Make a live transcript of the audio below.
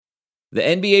The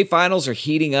NBA Finals are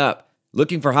heating up.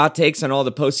 Looking for hot takes on all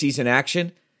the postseason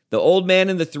action? The Old Man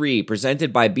and the Three,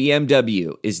 presented by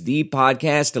BMW, is the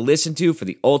podcast to listen to for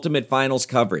the ultimate finals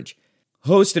coverage.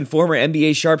 Host and former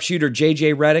NBA sharpshooter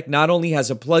JJ Redick not only has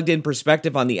a plugged-in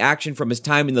perspective on the action from his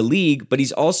time in the league, but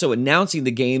he's also announcing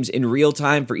the games in real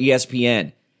time for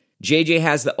ESPN. JJ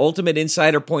has the ultimate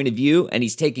insider point of view, and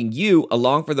he's taking you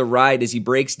along for the ride as he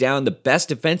breaks down the best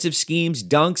defensive schemes,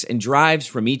 dunks, and drives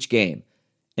from each game.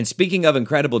 And speaking of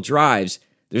incredible drives,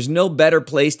 there's no better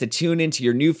place to tune into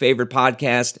your new favorite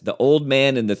podcast, The Old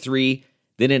Man and the Three,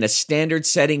 than in a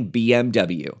standard-setting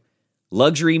BMW.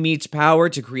 Luxury meets power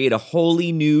to create a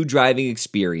wholly new driving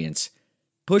experience.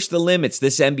 Push the limits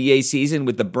this NBA season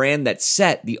with the brand that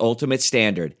set the ultimate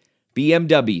standard,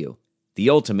 BMW, the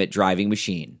ultimate driving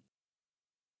machine.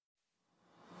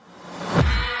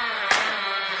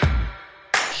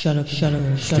 Shut up.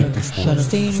 Stay in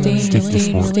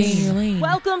your lane.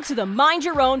 Welcome to the Mind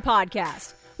Your Own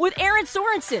podcast with Aaron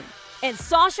Sorensen and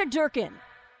Sasha Durkin,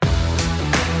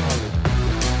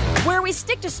 where we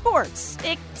stick to sports,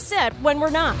 except when we're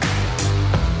not.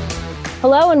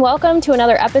 Hello and welcome to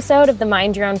another episode of the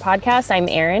Mind Your Own podcast. I'm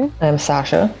Aaron. I'm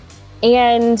Sasha.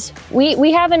 And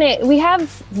we have, I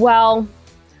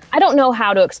don't know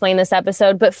how to explain this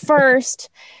episode, but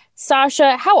first,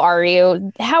 Sasha, how are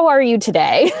you? How are you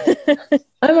today?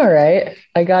 I'm all right.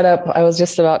 I got up. I was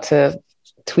just about to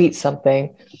tweet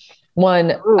something.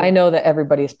 One, I know that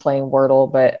everybody's playing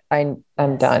Wordle, but I'm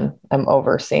done. I'm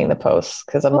over seeing the posts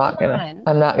because I'm not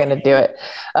gonna do it.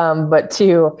 But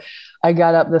two, I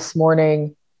got up this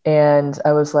morning and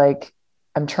I was like,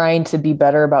 I'm trying to be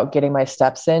better about getting my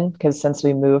steps in because since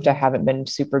we moved, I haven't been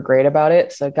super great about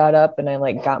it. So I got up and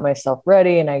I got myself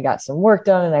ready and I got some work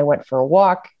done and I went for a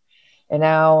walk. And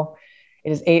now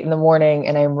it is 8 a.m.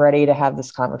 and I'm ready to have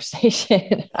this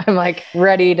conversation. I'm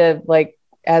ready to,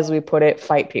 as we put it,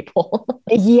 fight people.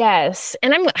 Yes.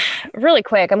 And I'm really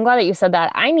quick. I'm glad that you said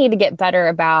that. I need to get better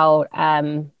about, I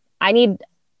need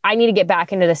to get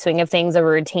back into the swing of things, a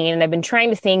routine. And I've been trying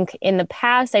to think in the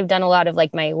past, I've done a lot of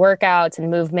my workouts and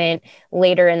movement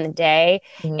later in the day.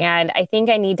 Mm-hmm. And I think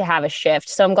I need to have a shift.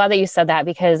 So I'm glad that you said that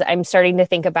because I'm starting to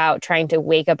think about trying to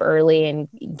wake up early and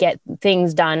get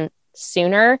things done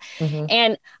sooner. Mm-hmm.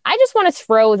 And I just want to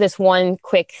throw this one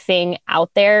quick thing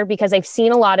out there because I've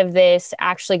seen a lot of this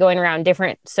actually going around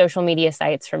different social media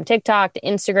sites from TikTok to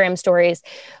Instagram stories,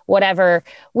 whatever.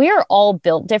 We are all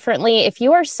built differently. If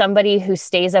you are somebody who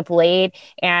stays up late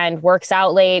and works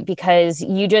out late because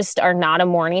you just are not a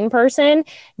morning person,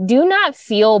 do not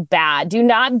feel bad. Do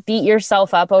not beat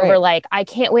yourself up over I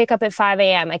can't wake up at 5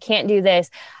 a.m. I can't do this.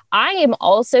 I am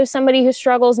also somebody who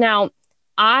struggles now.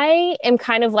 I am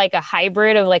kind of like a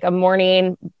hybrid of a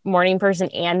morning person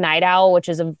and night owl, which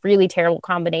is a really terrible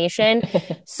combination.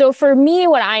 So for me,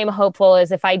 what I am hopeful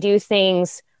is if I do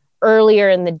things earlier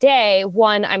in the day,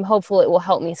 one, I'm hopeful it will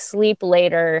help me sleep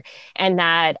later and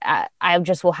that I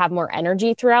just will have more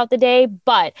energy throughout the day.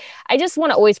 But I just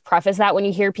want to always preface that when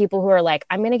you hear people who are like,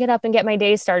 I'm going to get up and get my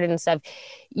day started and stuff.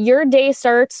 Your day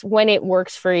starts when it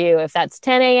works for you. If that's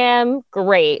 10 a.m.,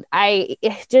 great.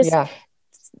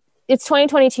 It's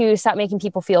 2022. Stop making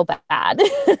people feel bad.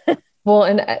 Well,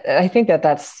 and I think that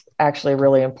that's actually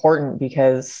really important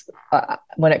because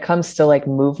when it comes to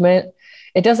movement,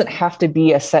 it doesn't have to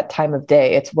be a set time of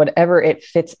day. It's whatever it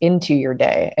fits into your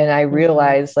day. And I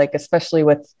realize especially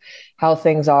with how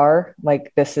things are,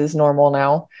 this is normal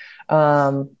now.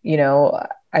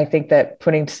 I think that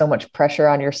putting so much pressure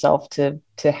on yourself to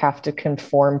have to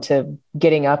conform to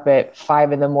getting up at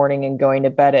 5 a.m. and going to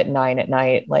bed at 9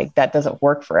 p.m, that doesn't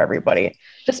work for everybody.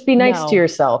 Just be nice to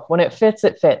yourself. When it fits,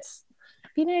 it fits.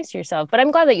 Be nice to yourself. But I'm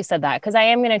glad that you said that because I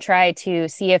am going to try to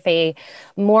see if a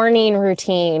morning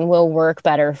routine will work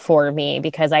better for me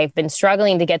because I've been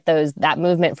struggling to get that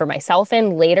movement for myself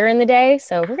in later in the day.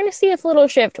 So we're going to see if a little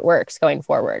shift works going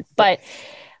forward. But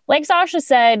like Sasha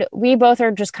said, we both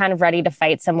are just kind of ready to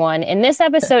fight someone. And this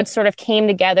episode sort of came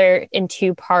together in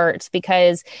two parts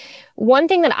because one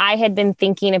thing that I had been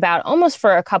thinking about almost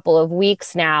for a couple of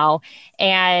weeks now,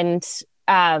 and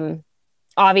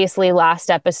obviously last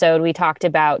episode we talked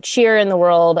about cheer in the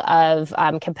world of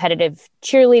competitive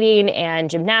cheerleading and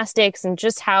gymnastics and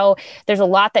just how there's a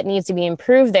lot that needs to be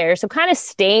improved there. So kind of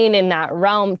staying in that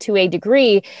realm to a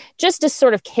degree, just to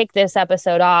sort of kick this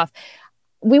episode off.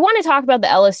 We want to talk about the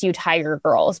LSU Tiger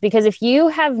Girls, because if you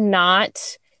have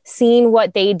not seen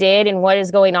what they did and what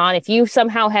is going on, if you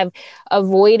somehow have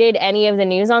avoided any of the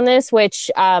news on this,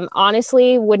 which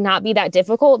honestly would not be that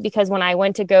difficult, because when I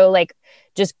went to go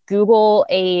just Google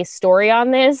a story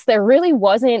on this, there really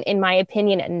wasn't, in my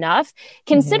opinion, enough,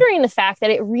 considering the fact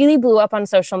that it really blew up on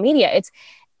social media.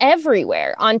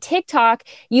 everywhere. On TikTok,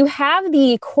 you have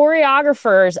the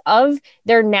choreographers of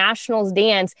their nationals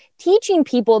dance teaching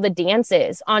people the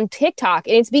dances on TikTok.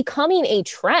 And it's becoming a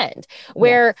trend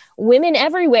where women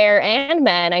everywhere, and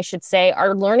men, I should say,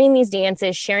 are learning these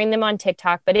dances, sharing them on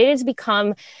TikTok. But it has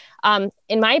become,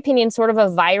 in my opinion, sort of a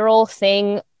viral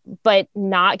thing, but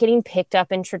not getting picked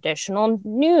up in traditional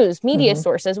news media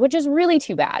sources, which is really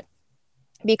too bad.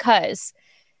 Because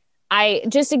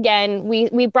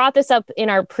we brought this up in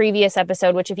our previous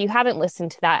episode, which if you haven't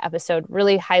listened to that episode,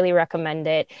 really highly recommend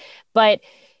it. But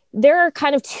there are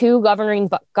kind of two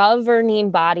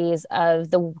governing bodies of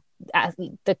the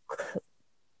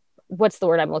what's the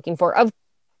word I'm looking for, of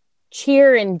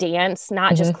cheer and dance,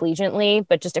 not just collegiately,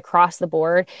 but just across the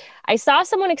board. I saw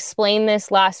someone explain this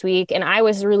last week and I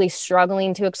was really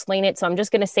struggling to explain it. So I'm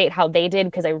just going to say it how they did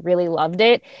because I really loved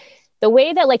it. The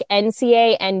way that like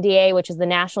NCA, NDA, which is the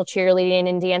National Cheerleading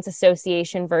and Dance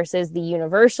Association versus the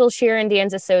Universal Cheer and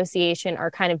Dance Association are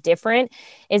kind of different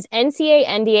is NCA,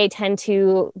 NDA tend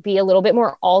to be a little bit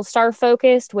more all-star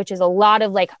focused, which is a lot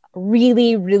of like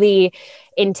really, really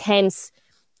intense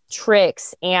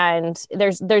tricks. And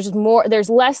there's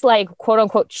less like quote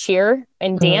unquote cheer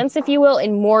and dance, if you will,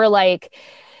 and more like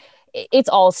it's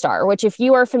all-star, which if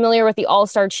you are familiar with the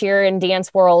all-star cheer and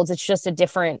dance worlds, it's just a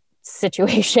different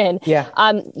situation.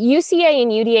 UCA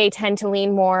and UDA tend to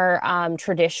lean more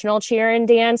traditional cheer and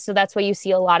dance. So that's why you see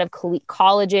a lot of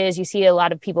colleges, you see a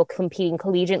lot of people competing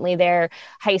collegiately there,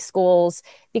 high schools,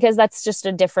 because that's just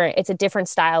it's a different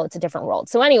style. It's a different world.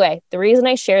 So anyway, the reason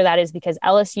I share that is because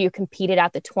LSU competed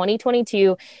at the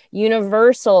 2022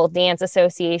 Universal Dance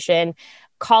Association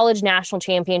College National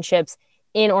Championships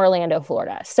in Orlando,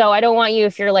 Florida. So I don't want you,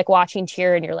 if you're like watching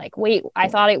cheer and you're like, wait, I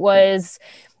thought it was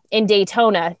in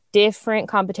Daytona, different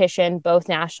competition, both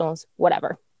nationals,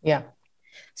 whatever. Yeah.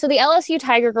 So the LSU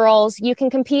Tiger Girls, you can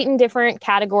compete in different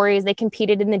categories. They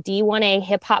competed in the D1A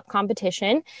hip hop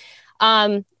competition.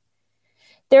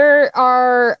 There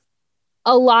are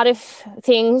a lot of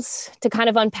things to kind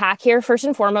of unpack here. First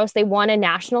and foremost, they won a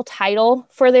national title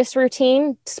for this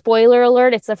routine. Spoiler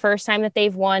alert, it's the first time that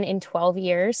they've won in 12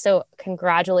 years. So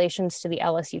congratulations to the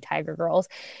LSU Tiger Girls.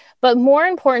 But more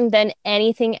important than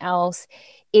anything else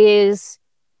is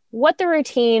what the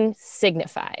routine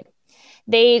signified.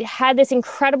 They had this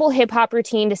incredible hip hop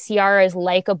routine to Ciara's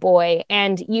Like a Boy.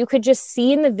 And you could just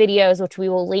see in the videos, which we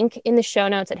will link in the show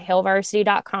notes at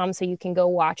hailvarsity.com so you can go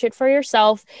watch it for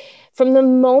yourself. From the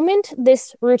moment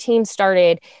this routine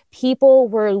started, people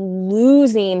were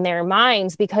losing their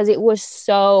minds because it was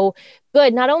so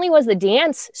good. Not only was the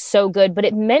dance so good, but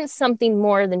it meant something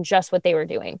more than just what they were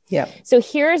doing. Yeah. So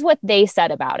here's what they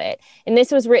said about it. And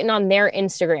this was written on their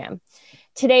Instagram.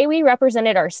 Today, we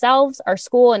represented ourselves, our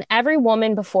school, and every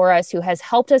woman before us who has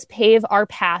helped us pave our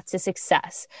path to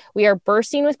success. We are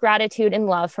bursting with gratitude and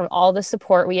love from all the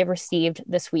support we have received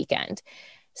this weekend.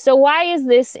 So why is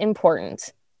this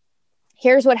important?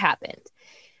 Here's what happened.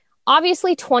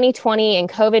 Obviously, 2020 and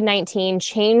COVID-19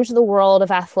 changed the world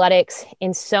of athletics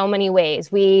in so many ways.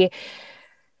 We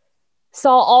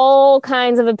saw all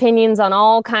kinds of opinions on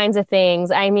all kinds of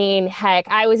things. I mean, heck,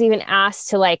 I was even asked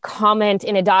to like comment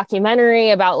in a documentary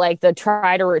about like the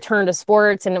try to return to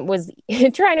sports, and it was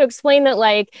trying to explain that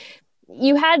like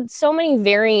you had so many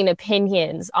varying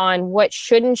opinions on what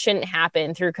should and shouldn't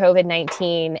happen through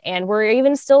COVID-19. And we're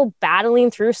even still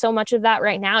battling through so much of that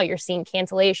right now. You're seeing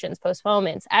cancellations,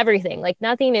 postponements, everything. Like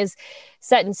nothing is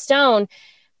set in stone.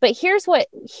 But here's what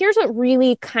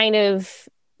really kind of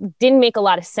didn't make a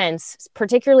lot of sense,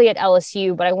 particularly at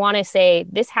LSU. But I want to say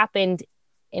this happened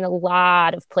in a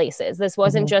lot of places. This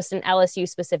wasn't just an LSU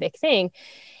specific thing,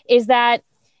 is that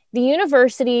the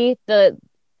university, the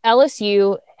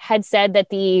LSU had said that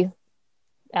the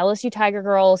LSU Tiger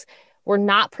Girls were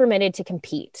not permitted to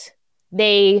compete.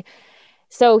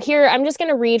 So here, I'm just going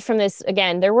to read from this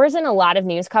again. There wasn't a lot of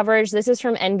news coverage. This is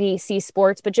from NBC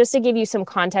Sports, but just to give you some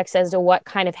context as to what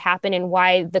kind of happened and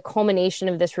why the culmination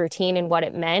of this routine and what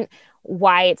it meant,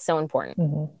 why it's so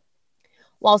important.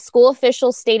 While school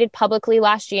officials stated publicly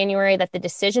last January that the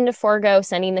decision to forego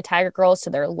sending the Tiger Girls to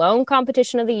their lone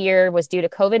competition of the year was due to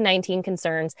COVID-19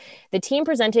 concerns, the team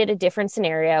presented a different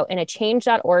scenario in a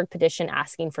Change.org petition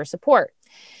asking for support.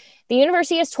 The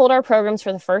university has told our programs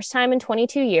for the first time in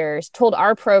 22 years, that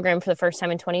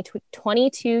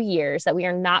we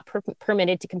are not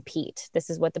permitted to compete. This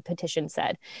is what the petition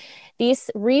said.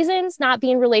 These reasons not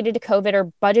being related to COVID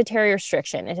are budgetary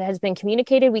restriction. It has been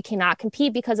communicated we cannot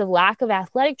compete because of lack of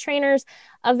athletic trainers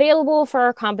available for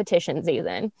our competition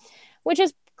season, which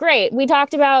is great. We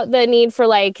talked about the need for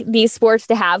like these sports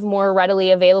to have more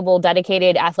readily available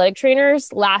dedicated athletic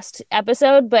trainers last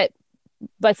episode, but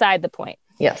beside the point.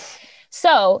 Yes.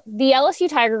 So the LSU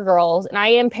Tiger Girls, and I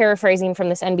am paraphrasing from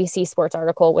this NBC Sports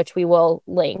article, which we will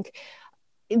link,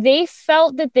 they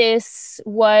felt that this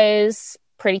was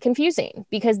pretty confusing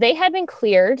because they had been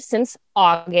cleared since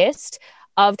August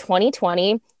of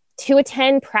 2020 to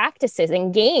attend practices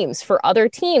and games for other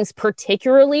teams,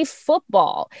 particularly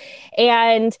football.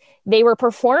 And they were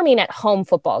performing at home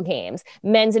football games,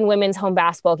 men's and women's home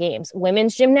basketball games,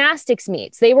 women's gymnastics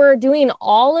meets. They were doing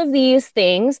all of these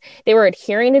things. They were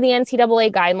adhering to the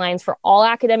NCAA guidelines for all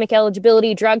academic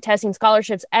eligibility, drug testing,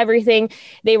 scholarships, everything.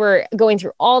 They were going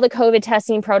through all the COVID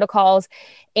testing protocols.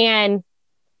 And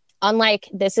unlike,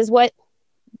 this is what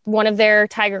one of their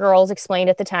Tiger Girls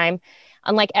explained at the time,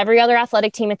 unlike every other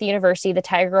athletic team at the university, the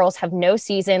Tiger Girls have no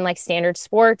season like standard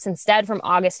sports. Instead, from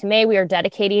August to May, we are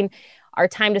dedicating our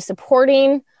time to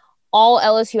supporting all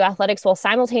LSU athletics while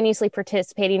simultaneously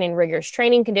participating in rigorous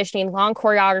training, conditioning, long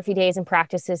choreography days, and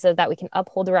practices so that we can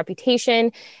uphold the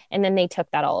reputation. And then they took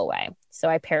that all away. So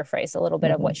I paraphrased a little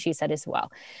bit of what she said as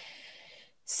well.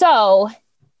 So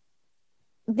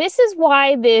this is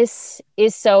why this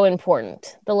is so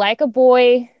important. The Like a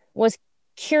Boy was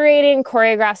curated and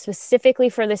choreographed specifically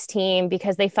for this team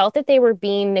because they felt that they were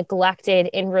being neglected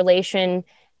in relation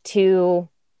to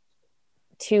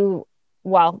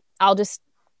well, I'll just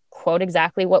quote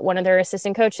exactly what one of their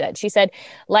assistant coach said. She said,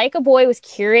 Like a Boy was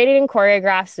curated and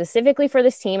choreographed specifically for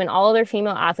this team and all other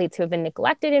female athletes who have been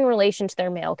neglected in relation to their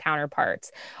male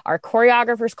counterparts. Our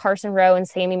choreographers, Carson Rowe and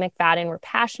Sammy McFadden, were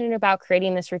passionate about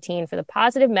creating this routine for the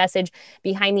positive message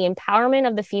behind the empowerment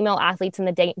of the female athletes in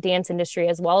the dance industry,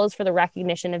 as well as for the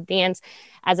recognition of dance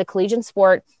as a collegiate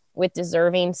sport with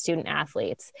deserving student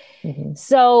athletes.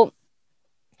 So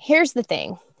here's the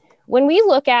thing. When we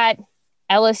look at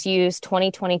LSU's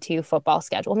 2022 football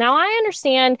schedule. Now, I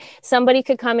understand somebody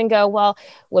could come and go, well,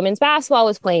 women's basketball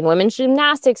was playing, women's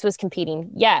gymnastics was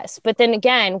competing. Yes. But then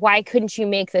again, why couldn't you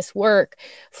make this work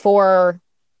for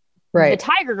the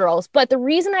Tiger Girls? But the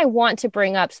reason I want to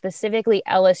bring up specifically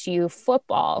LSU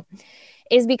football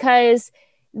is because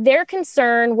their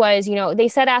concern was, they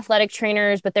said athletic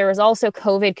trainers, but there was also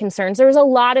COVID concerns. There was a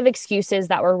lot of excuses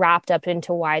that were wrapped up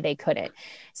into why they couldn't.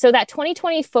 So that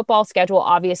 2020 football schedule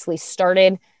obviously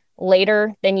started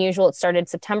later than usual. It started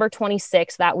September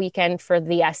 26th, that weekend for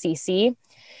the SEC.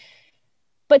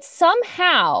 But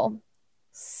somehow,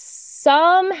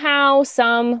 some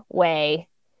way,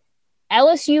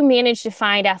 LSU managed to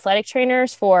find athletic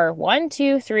trainers for 1,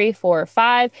 2, 3, 4,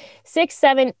 5, 6,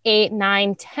 7, 8,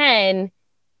 9, 10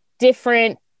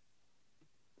 different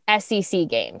SEC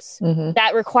games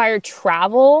that required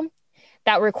travel,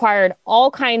 that required all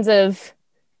kinds of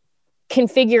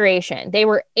configuration. They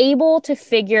were able to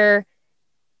figure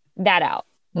that out.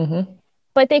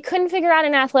 But they couldn't figure out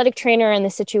an athletic trainer in the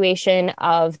situation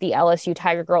of the LSU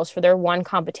Tiger Girls for their one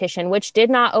competition, which did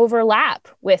not overlap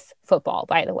with football,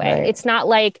 by the way. It's not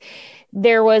like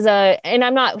there was and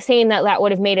I'm not saying that that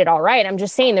would have made it all right. I'm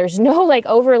just saying there's no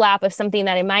overlap of something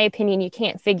that, in my opinion, you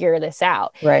can't figure this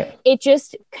out. It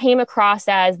just came across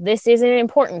as, this isn't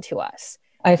important to us.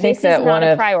 I think this that is not one a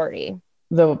of priority.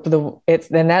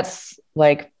 And that's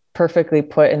perfectly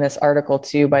put in this article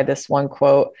too, by this one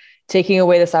quote. Taking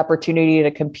away this opportunity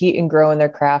to compete and grow in their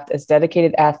craft as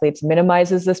dedicated athletes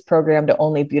minimizes this program to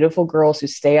only beautiful girls who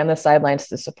stay on the sidelines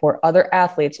to support other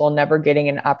athletes while never getting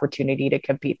an opportunity to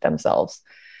compete themselves.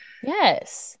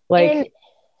 Yes.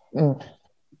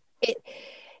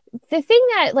 The thing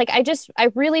that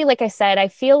I really, like I said, I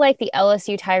feel like the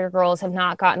LSU Tiger Girls have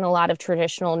not gotten a lot of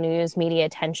traditional news media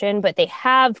attention, but they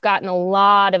have gotten a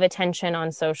lot of attention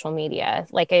on social media.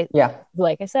 Like I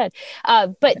said,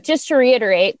 but just to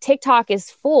reiterate, TikTok is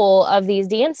full of these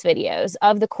dance videos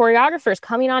of the choreographers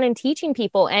coming on and teaching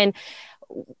people, and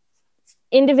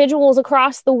individuals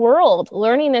across the world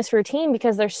learning this routine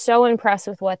because they're so impressed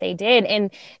with what they did. And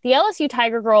the LSU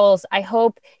Tiger Girls, I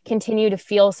hope, continue to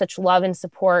feel such love and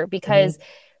support because,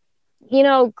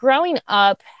 growing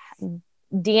up,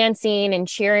 dancing and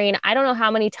cheering, I don't know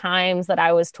how many times that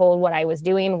I was told what I was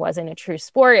doing wasn't a true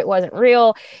sport. It wasn't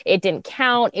real. It didn't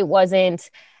count. It wasn't,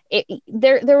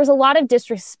 there was a lot of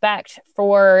disrespect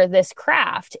for this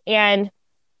craft. And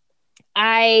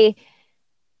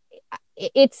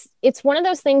it's one of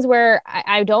those things where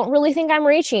I don't really think I'm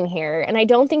reaching here, and I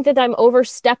don't think that I'm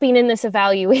overstepping in this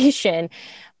evaluation,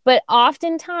 but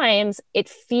oftentimes it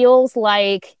feels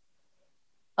like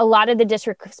a lot of the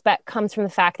disrespect comes from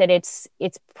the fact that it's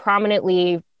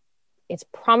prominently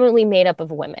made up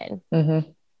of women.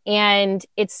 And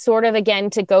it's sort of, again,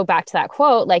 to go back to that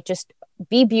quote, just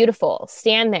be beautiful,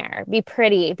 stand there, be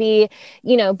pretty,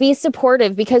 be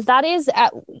supportive, because that is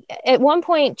at one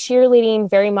point cheerleading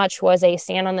very much was a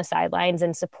stand on the sidelines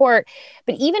and support.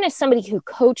 But even as somebody who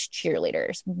coached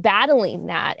cheerleaders, battling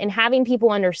that and having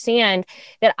people understand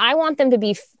that I want them to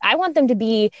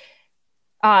be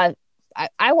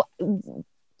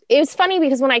it was funny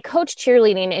because when I coached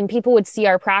cheerleading and people would see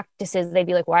our practices, they'd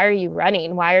be like, why are you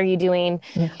running? Why are you doing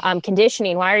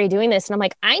conditioning? Why are you doing this? And I'm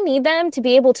like, I need them to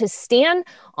be able to stand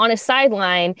on a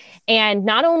sideline and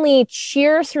not only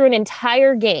cheer through an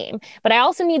entire game, but I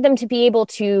also need them to be able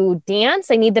to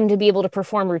dance. I need them to be able to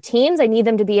perform routines. I need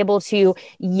them to be able to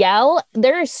yell.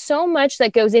 There is so much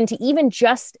that goes into even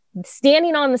just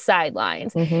standing on the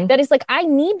sidelines. That is like, I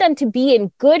need them to be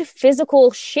in good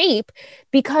physical shape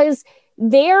because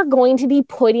they're going to be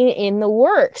putting in the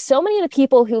work. So many of the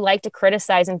people who like to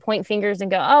criticize and point fingers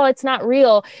and go, oh, it's not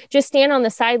real, just stand on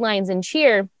the sidelines and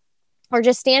cheer, or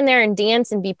just stand there and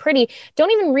dance and be pretty,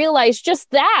 don't even realize just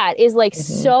that is like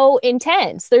so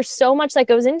intense. There's so much that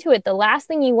goes into it. The last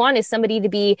thing you want is somebody to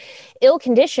be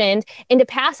ill-conditioned and to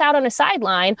pass out on a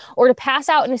sideline or to pass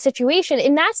out in a situation.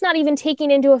 And that's not even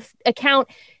taking into account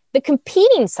the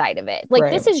competing side of it.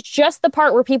 Like this is just the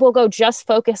part where people go, just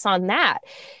focus on that.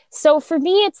 So for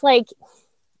me, it's like,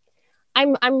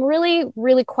 I'm really,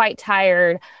 really quite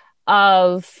tired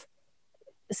of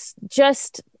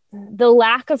just the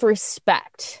lack of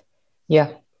respect.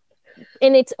 Yeah.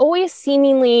 And it's always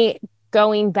seemingly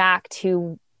going back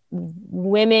to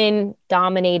women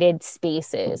dominated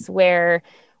spaces where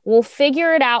we'll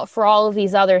figure it out for all of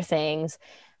these other things.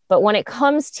 But when it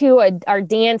comes to our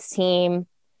dance team,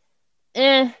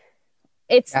 they're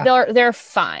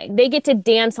fine. They get to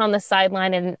dance on the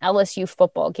sideline in an LSU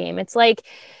football game. It's like,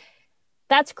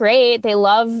 that's great. They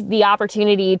love the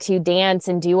opportunity to dance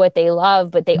and do what they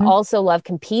love, but they also love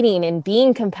competing and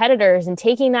being competitors, and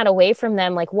taking that away from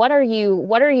them. Like, what are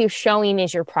you showing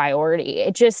is your priority?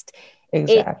 It just,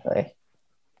 exactly.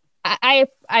 I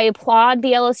applaud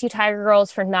the LSU Tiger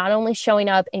Girls for not only showing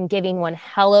up and giving one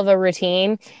hell of a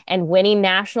routine and winning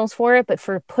nationals for it, but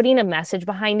for putting a message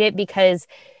behind it, because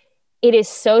it is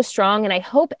so strong. And I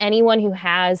hope anyone who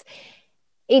has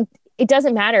it, it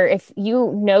doesn't matter if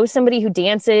you know somebody who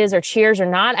dances or cheers or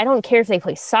not. I don't care if they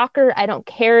play soccer. I don't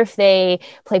care if they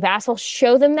play basketball.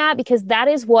 Show them that, because that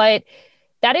is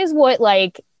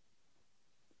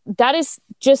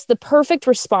just the perfect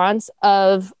response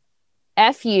of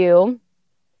F you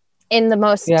in the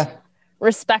most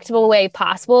respectable way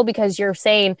possible, because you're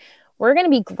saying, we're going to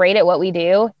be great at what we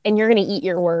do, and you're going to eat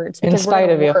your words because in spite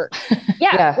of you.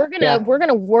 We're going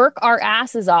to work our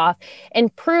asses off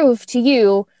and prove to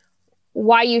you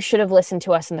why you should have listened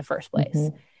to us in the first place.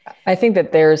 Mm-hmm. I think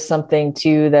that there's something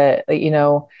too that,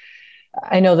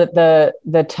 I know that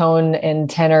the tone and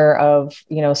tenor of,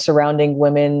 surrounding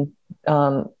women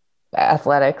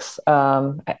athletics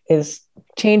is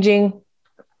changing,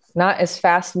 not as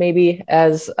fast maybe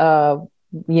as,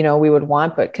 we would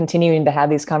want, but continuing to have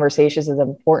these conversations is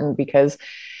important, because,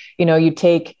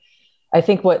 I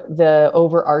think what the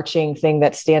overarching thing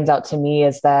that stands out to me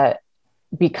is that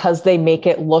because they make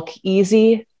it look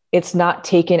easy, it's not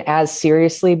taken as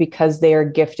seriously, because they are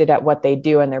gifted at what they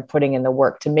do and they're putting in the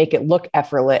work to make it look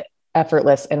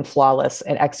effortless and flawless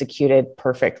and executed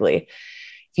perfectly.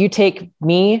 If you take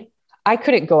me, I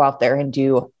couldn't go out there and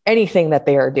do anything that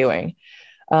they are doing.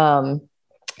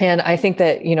 And I think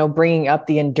that, bringing up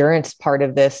the endurance part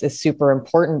of this is super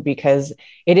important, because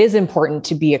it is important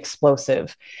to be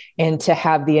explosive and to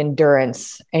have the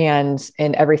endurance and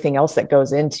everything else that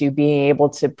goes into being able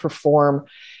to perform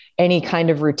any kind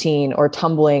of routine or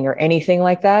tumbling or anything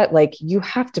like that. Like, you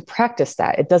have to practice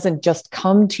that. It doesn't just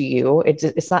come to you.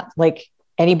 It's not like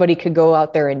anybody could go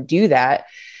out there and do that.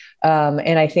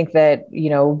 And I think that,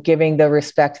 giving the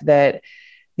respect that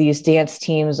these dance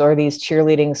teams or these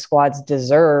cheerleading squads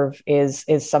deserve is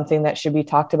something that should be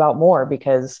talked about more,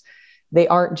 because they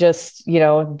aren't just,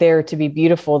 there to be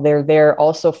beautiful. They're there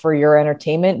also for your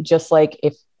entertainment. Just like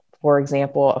if, for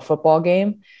example, a football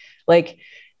game, like,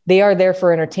 they are there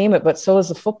for entertainment, but so is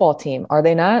the football team. Are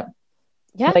they not?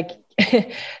 Yeah. Like,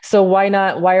 so why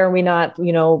are we not,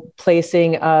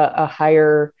 placing a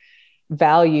higher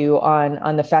value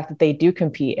on the fact that they do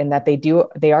compete and that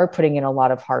they are putting in a lot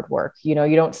of hard work. You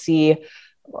don't see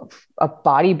a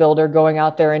bodybuilder going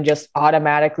out there and just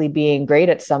automatically being great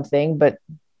at something, but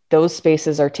those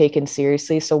spaces are taken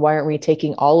seriously. So why aren't we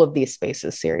taking all of these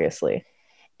spaces seriously?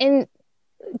 And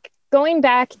going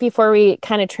back before we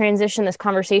kind of transition this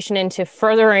conversation into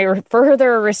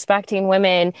further respecting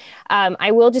women,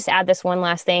 I will just add this one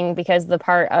last thing, because the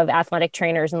part of athletic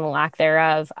trainers and the lack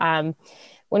thereof,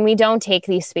 when we don't take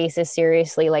these spaces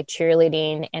seriously, like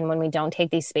cheerleading, and when we don't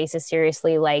take these spaces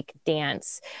seriously, like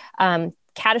dance,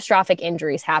 catastrophic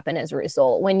injuries happen as a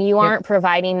result. When you aren't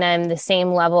providing them the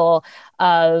same level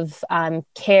of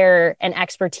care and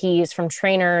expertise from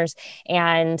trainers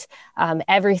and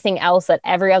everything else that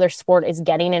every other sport is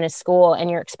getting in a school, and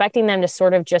you're expecting them to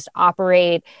sort of just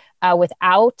operate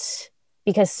without,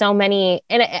 because so many,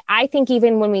 and I think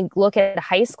even when we look at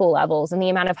high school levels and the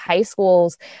amount of high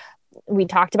schools, we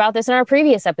talked about this in our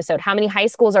previous episode, how many high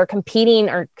schools are practicing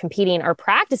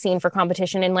for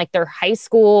competition in like their high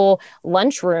school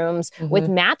lunchrooms with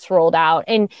mats rolled out.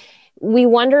 And we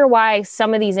wonder why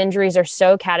some of these injuries are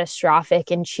so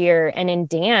catastrophic in cheer and in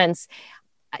dance.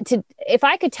 If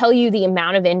I could tell you the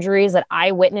amount of injuries that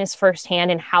I witnessed firsthand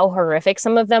and how horrific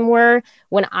some of them were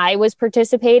when I was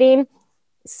participating,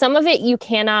 some of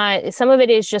it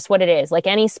is just what it is. Like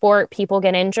any sport, people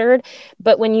get injured.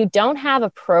 But when you don't have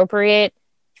appropriate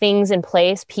things in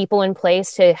place, people in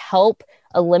place to help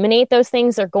eliminate those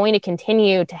things, they're going to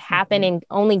continue to happen and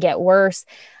only get worse.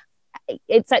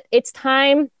 It's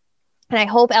time. And I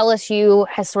hope LSU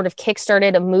has sort of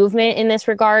kickstarted a movement in this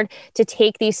regard to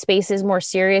take these spaces more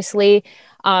seriously,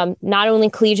 not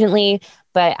only collegiately,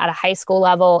 but at a high school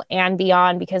level and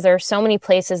beyond, because there are so many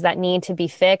places that need to be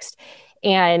fixed.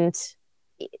 And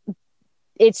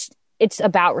it's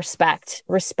about respect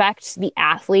the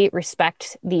athlete,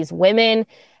 respect these women,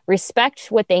 respect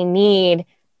what they need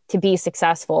to be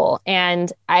successful.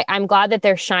 And I'm glad that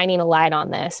they're shining a light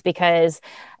on this, because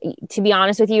to be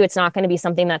honest with you, it's not going to be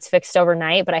something that's fixed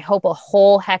overnight, but I hope a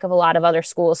whole heck of a lot of other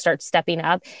schools start stepping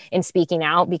up and speaking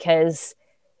out, because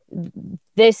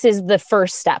this is the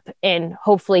first step in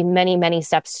hopefully many, many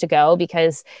steps to go.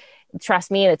 Because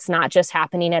trust me, it's not just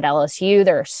happening at LSU.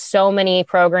 There are so many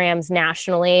programs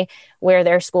nationally where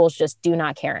their schools just do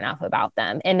not care enough about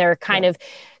them. And they're kind of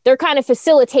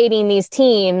facilitating these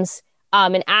teams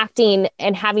and acting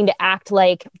and having to act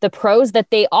like the pros that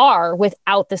they are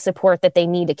without the support that they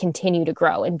need to continue to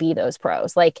grow and be those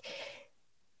pros. Like,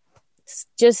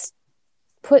 just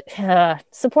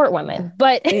support women.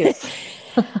 But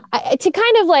to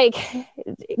kind of like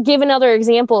give another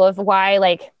example of why,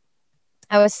 like,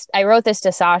 I wrote this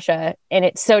to Sasha, and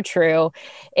it's so true.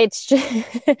 It's just,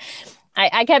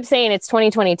 I kept saying it's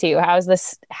 2022.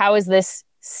 How is this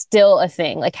still a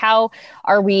thing? Like, how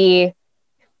are we,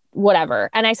 whatever.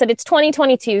 And I said, it's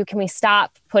 2022. Can we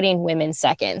stop putting women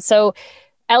second? So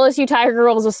LSU Tiger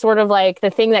Girls was sort of like the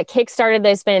thing that kickstarted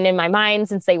this, been in my mind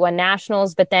since they won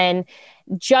nationals. But then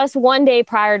just one day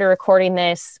prior to recording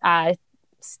this,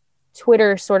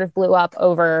 Twitter sort of blew up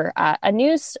over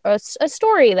a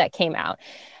story that came out.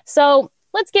 So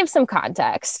let's give some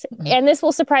context. And this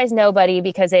will surprise nobody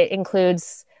because it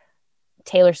includes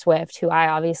Taylor Swift, who I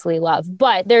obviously love,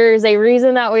 but there's a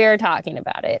reason that we are talking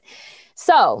about it.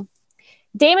 So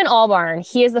Damon Albarn,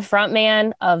 he is the front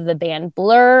man of the band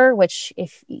Blur, which,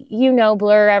 if you know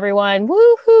Blur, everyone,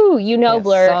 woohoo, you know, yes,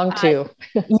 Blur. Song 2.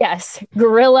 Yes.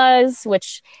 Gorillaz,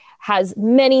 which has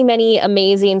many, many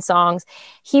amazing songs.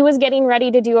 He was getting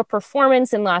ready to do a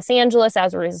performance in Los Angeles.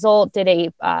 As a result, did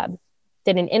an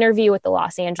interview with the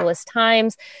Los Angeles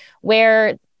Times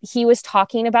where he was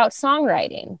talking about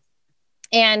songwriting.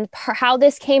 And how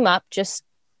this came up, just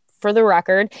for the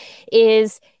record,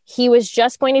 is he was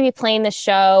just going to be playing the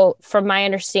show, from my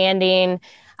understanding,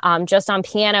 just on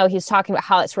piano. He was talking about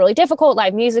how it's really difficult.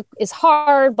 Live music is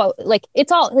hard, but like,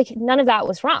 it's all like, none of that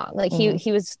was wrong. Like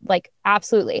he was like,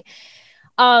 absolutely.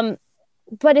 But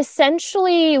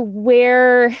essentially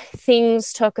where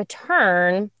things took a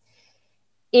turn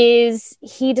is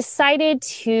he decided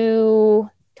to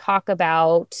talk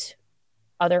about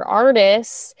other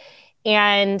artists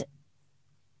and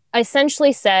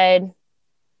essentially said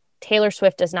Taylor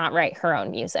Swift does not write her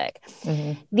own music.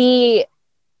 The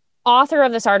author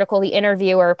of this article, the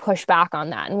interviewer, pushed back on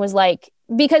that and was like,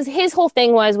 because his whole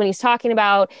thing was, when he's talking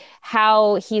about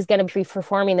how he's going to be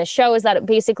performing the show, is that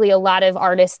basically a lot of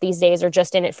artists these days are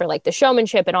just in it for like the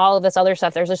showmanship and all of this other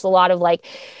stuff. There's just a lot of like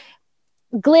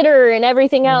glitter and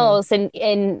everything else. And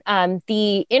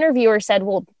the interviewer said,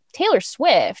 well, Taylor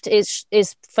Swift is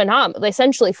phenomenal,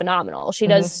 essentially phenomenal.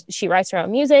 She writes her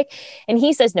own music. And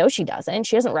he says, no, she doesn't.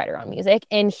 She doesn't write her own music.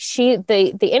 And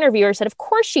the interviewer said, of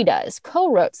course she does.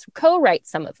 Co-writes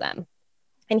some of them.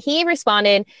 And he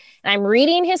responded, and I'm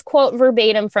reading his quote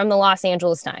verbatim from the Los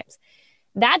Angeles Times.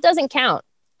 That doesn't count.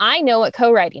 I know what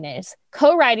co-writing is.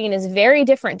 Co-writing is very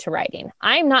different to writing.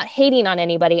 I'm not hating on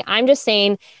anybody. I'm just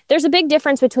saying there's a big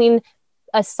difference between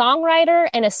a songwriter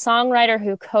and a songwriter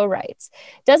who co-writes.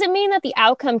 Doesn't mean that the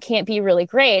outcome can't be really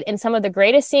great. And some of the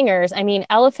greatest singers, I mean,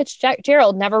 Ella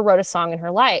Fitzgerald never wrote a song in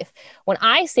her life. When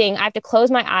I sing, I have to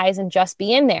close my eyes and just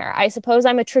be in there. I suppose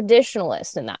I'm a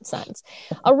traditionalist in that sense.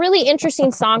 A really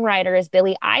interesting songwriter is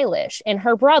Billie Eilish and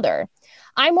her brother.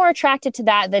 I'm more attracted to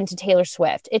that than to Taylor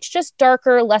Swift. It's just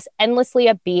darker, less endlessly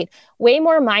upbeat, way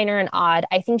more minor and odd.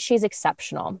 I think she's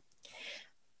exceptional.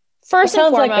 First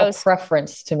and foremost, like a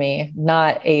preference to me,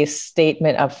 not a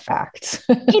statement of fact.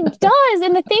 It does.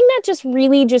 And the thing that just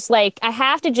really I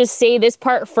have to just say this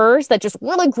part first that just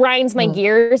really grinds my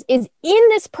gears is in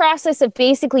this process of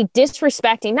in the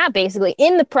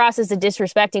process of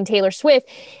disrespecting Taylor Swift,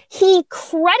 he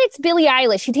credits Billie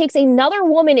Eilish. He takes another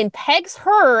woman and pegs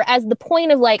her as the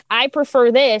point of I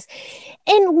prefer this.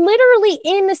 And literally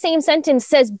in the same sentence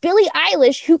says Billie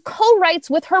Eilish, who co-writes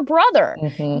with her brother.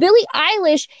 Billie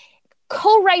Eilish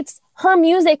co-writes her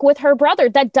music with her brother.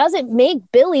 That doesn't make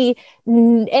Billie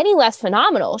any less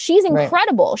phenomenal. She's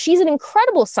incredible. Right. She's an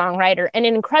incredible songwriter and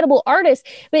an incredible artist.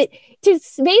 But to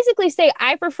basically say,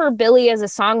 I prefer Billie as a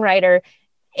songwriter,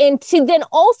 and to then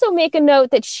also make a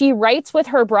note that she writes with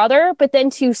her brother, but then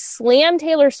to slam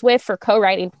Taylor Swift for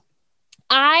co-writing.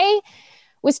 I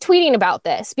was tweeting about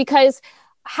this because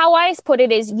how I put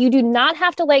it is you do not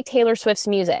have to like Taylor Swift's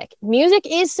music. Music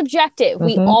is subjective.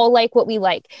 We all like what we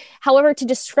like. However, to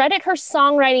discredit her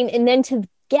songwriting and then to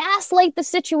gaslight the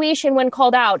situation when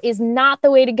called out is not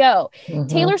the way to go.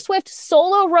 Taylor Swift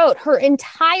solo wrote her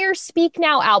entire Speak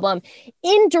Now album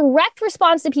in direct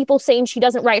response to people saying she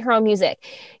doesn't write her own music.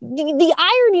 The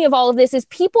irony of all of this is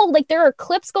people, there are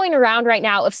clips going around right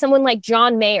now of someone like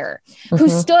John Mayer who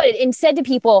stood and said to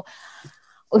people,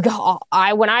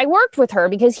 when I worked with her,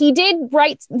 because he did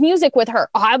write music with her,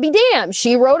 I'll be damned,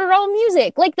 she wrote her own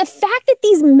music. The fact that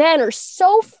these men are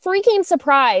so freaking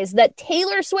surprised that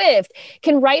Taylor Swift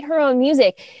can write her own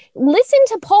music. Listen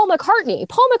to Paul McCartney.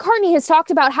 Paul McCartney has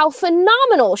talked about how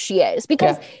phenomenal she is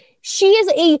because she is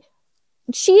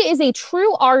a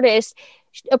true artist.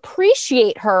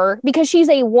 Appreciate her because she's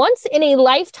a once in a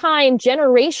lifetime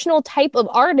generational type of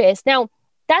artist. Now,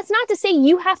 that's not to say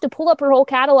you have to pull up her whole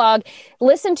catalog,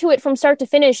 listen to it from start to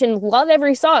finish, and love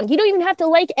every song. You don't even have to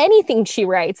like anything she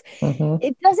writes.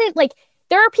 It doesn't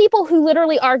there are people who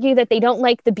literally argue that they don't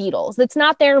like the Beatles. That's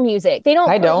not their music.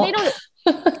 I don't.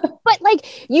 But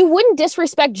you wouldn't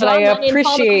disrespect John Lennon. I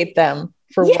appreciate them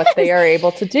for what they are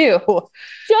able to do.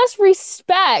 Just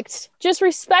respect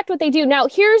what they do. Now,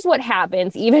 here's what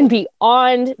happens even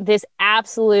beyond this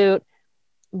absolute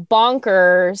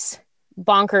bonkers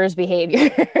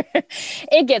behavior.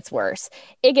 It gets worse.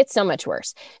 It gets so much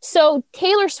worse. So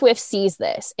Taylor Swift sees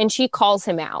this and she calls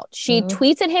him out. She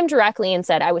tweets at him directly and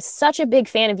said, I was such a big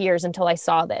fan of yours until I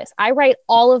saw this. I write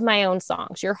all of my own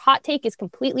songs. Your hot take is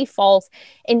completely false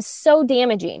and so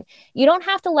damaging. You don't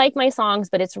have to like my songs,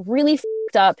 but it's really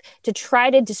fucked up to try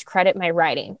to discredit my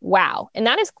writing. Wow. And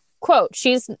that is quote.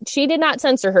 She did not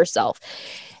censor herself.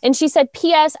 And she said,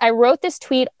 P.S. I wrote this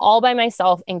tweet all by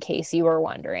myself in case you were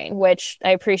wondering, which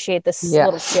I appreciate this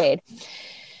little shade.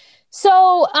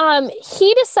 So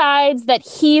he decides that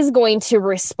he's going to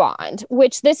respond,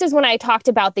 which this is when I talked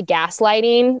about the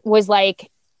gaslighting was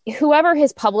whoever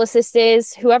his publicist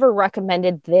is, whoever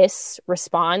recommended this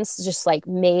response just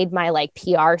made my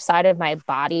PR side of my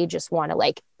body just want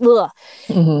to ugh.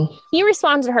 He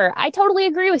responds to her, I totally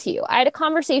agree with you. I had a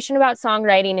conversation about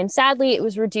songwriting and sadly it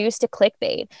was reduced to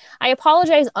clickbait. I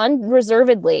apologize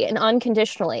unreservedly and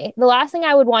unconditionally. The last thing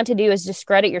I would want to do is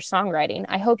discredit your songwriting.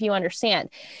 I hope you understand.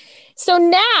 So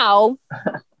now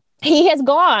he has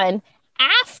gone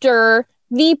after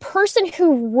the person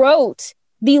who wrote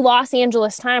the Los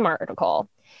Angeles Times article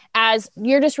as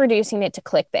you're just reducing it to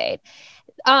clickbait.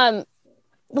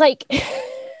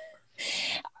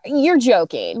 You're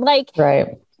joking. Right.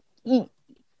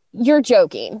 You're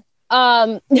joking.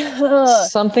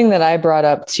 Something that I brought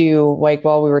up too,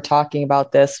 while we were talking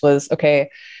about this was,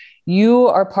 okay, you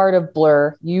are part of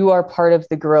Blur. You are part of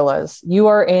the Gorillaz. You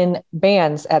are in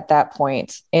bands at that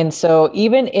point. And so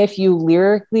even if you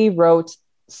lyrically wrote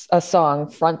a song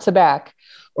front to back,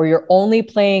 or you're only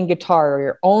playing guitar, or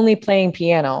you're only playing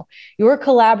piano, you are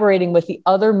collaborating with the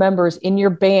other members in your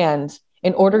band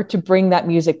in order to bring that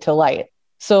music to light.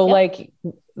 So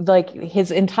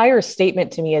his entire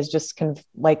statement to me is just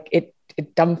it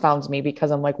dumbfounds me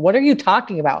because I'm what are you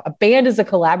talking about? A band is a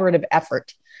collaborative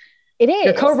effort. It is.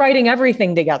 You're co-writing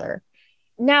everything together.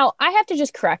 Now, I have to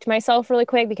just correct myself really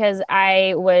quick because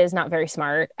I was not very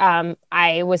smart.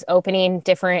 I was opening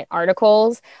different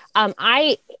articles.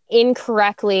 I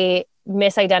incorrectly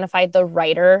misidentified the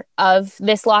writer of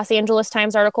this Los Angeles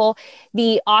Times article.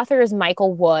 The author is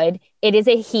Michael Wood. It is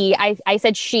a he. I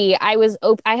said she. I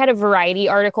had a Variety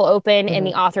article open and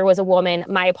the author was a woman.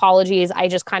 My apologies. I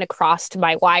just kind of crossed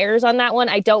my wires on that one.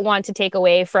 I don't want to take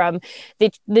away from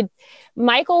the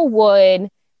Michael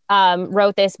Wood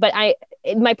wrote this, but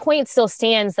my point still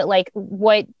stands that like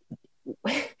what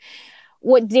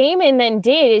Damon then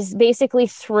did is basically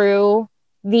threw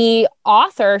the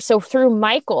author, so threw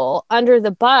Michael under the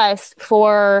bus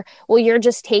for, well, you're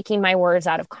just taking my words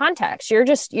out of context.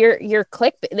 You're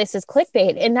click. This is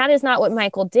clickbait. And that is not what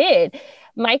Michael did.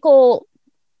 Michael,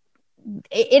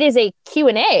 it is a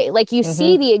Q&A. Like you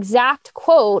see the exact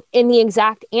quote in the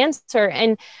exact answer.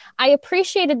 And I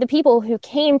appreciated the people who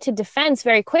came to defense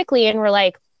very quickly and were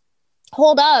like,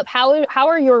 hold up, how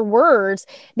are your words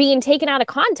being taken out of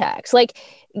context? Like,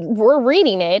 we're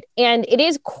reading it and it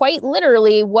is quite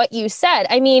literally what you said.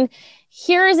 I mean,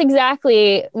 here is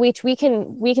exactly, which we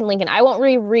can link in. I won't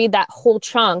reread that whole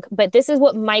chunk, but this is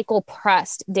what Michael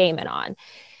pressed Damon on.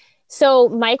 So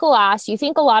Michael asked, you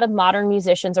think a lot of modern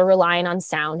musicians are relying on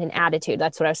sound and attitude?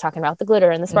 That's what I was talking about, the glitter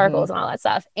and the sparkles and all that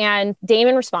stuff. And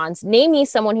Damon responds, name me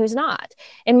someone who's not.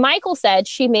 And Michael said,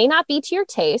 she may not be to your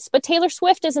taste, but Taylor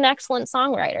Swift is an excellent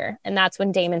songwriter. And that's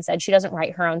when Damon said she doesn't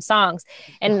write her own songs.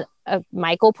 And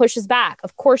Michael pushes back.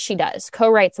 Of course she does.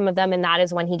 Co-write some of them. And that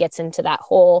is when he gets into that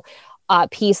whole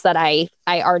piece that I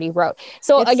already wrote.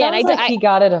 So it again,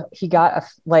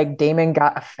 Damon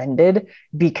got offended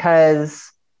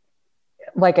because,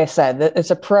 like I said, it's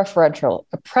a preferential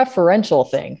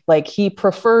thing. Like he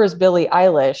prefers Billie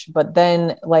Eilish, but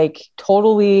then like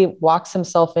totally walks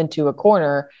himself into a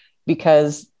corner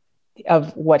because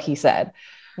of what he said.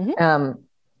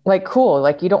 Like, cool.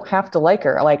 Like you don't have to like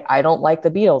her. Like, I don't like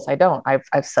the Beatles. I don't,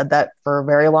 I've said that for a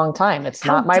very long time. It's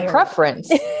not my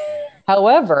preference.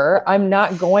 However, I'm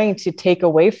not going to take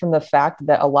away from the fact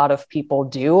that a lot of people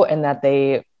do, and that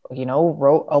they,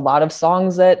 wrote a lot of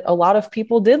songs that a lot of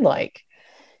people did like.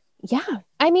 Yeah.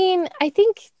 I mean, I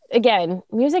think, again,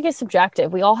 music is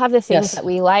subjective. We all have the things that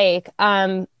we like.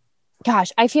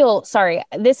 Gosh, I feel sorry.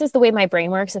 This is the way my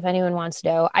brain works. If anyone wants to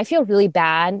know, I feel really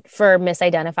bad for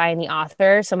misidentifying the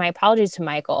author. So my apologies to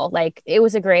Michael. Like, it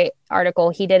was a great article.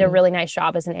 He did a really nice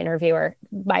job as an interviewer.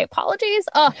 My apologies.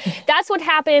 That's what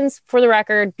happens. For the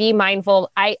record, be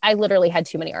mindful. I literally had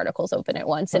too many articles open at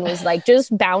once and was like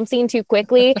just bouncing too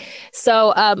quickly.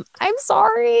 So I'm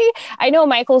sorry. I know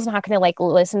Michael's not going to like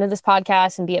listen to this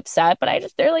podcast and be upset, but I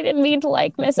just really didn't mean to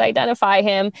like misidentify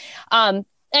him.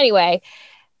 Anyway,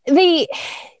 the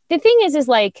thing is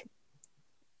like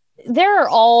there's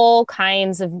all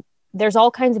kinds of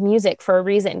music for a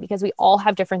reason, because we all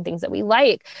have different things that we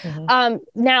like.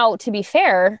 Now, to be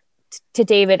fair to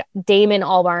Damon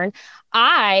Albarn,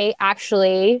 I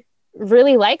actually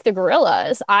really like the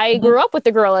Gorillaz. I grew up with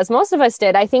the Gorillaz. Most of us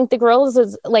did. I think the Gorillaz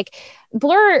was like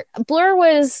Blur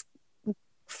was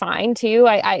fine too.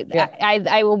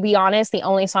 I will be honest, the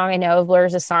only song I know of Blur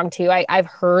is a song too. I've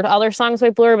heard other songs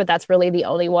by Blur, but that's really the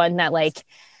only one that like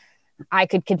I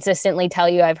could consistently tell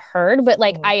you I've heard. But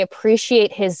like I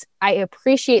appreciate his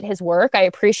work. I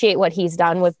appreciate what he's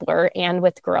done with Blur and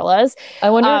with Gorillaz. I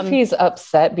wonder if he's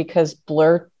upset because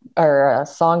Blur or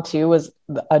Song 2 was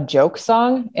a joke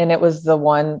song and it was the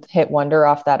one hit wonder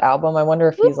off that album. I wonder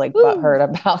if he's like butthurt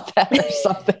about that or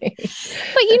something.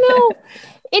 But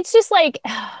it's just like,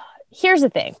 here's the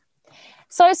thing.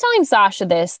 So I was telling Sasha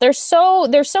this. There's so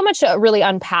much to really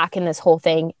unpack in this whole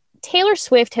thing. Taylor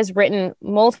Swift has written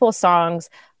multiple songs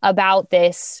about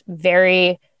this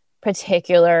very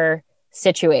particular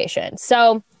situation.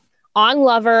 So on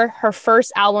Lover, her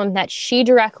first album that she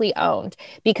directly owned,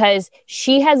 because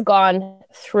she has gone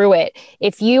through it.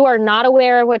 If you are not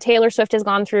aware of what Taylor Swift has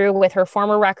gone through with her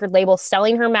former record label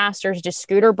selling her masters to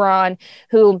Scooter Braun,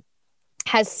 who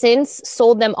has since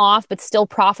sold them off, but still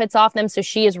profits off them. So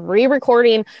she is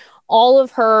re-recording all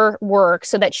of her work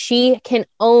so that she can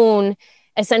own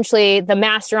essentially the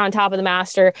master on top of the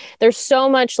master. There's so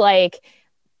much like,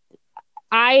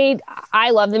 I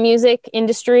love the music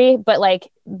industry, but like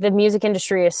the music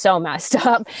industry is so messed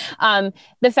up.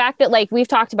 The fact that like we've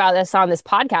talked about this on this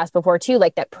podcast before too,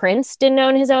 like that Prince didn't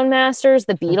own his own masters,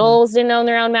 the Beatles didn't own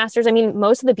their own masters. I mean,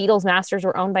 most of the Beatles masters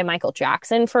were owned by Michael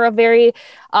Jackson for a very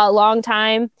long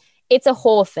time. It's a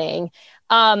whole thing.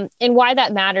 And why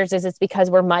that matters is it's because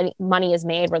where money is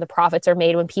made, where the profits are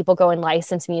made when people go and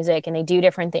license music and they do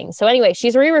different things. So anyway,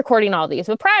 she's re-recording all these.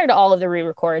 But prior to all of the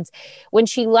re-records, when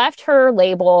she left her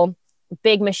label,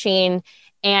 Big Machine,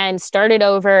 and started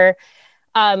over,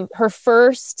 her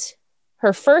first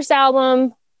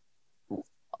album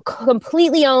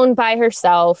completely owned by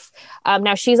herself.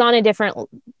 Now she's on a different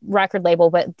record label,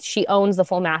 but she owns the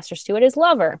full masters to it, is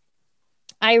Lover.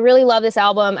 I really love this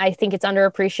album. I think it's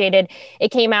underappreciated. It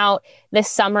came out this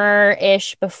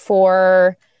summer-ish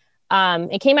before,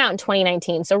 it came out in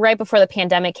 2019. So right before the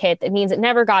pandemic hit. It means it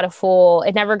never got the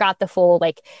full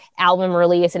like album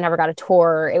release. It never got a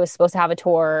tour. It was supposed to have a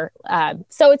tour.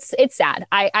 So it's sad.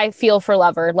 I feel for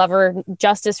Lover,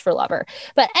 justice for Lover.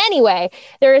 But anyway,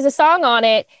 there is a song on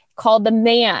it called The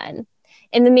Man.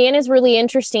 And The Man is really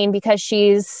interesting because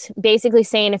she's basically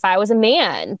saying, if I was a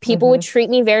man, people would treat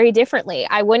me very differently.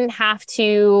 I wouldn't have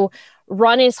to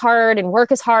run as hard and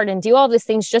work as hard and do all these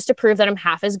things just to prove that I'm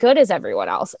half as good as everyone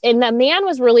else. And The Man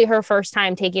was really her first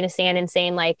time taking a stand and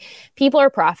saying, like, people are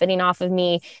profiting off of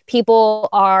me. People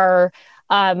are,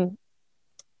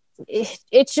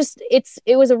 it's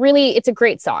a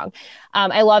great song.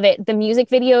 I love it. The music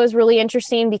video is really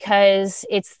interesting because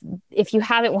if you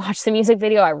haven't watched the music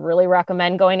video, I really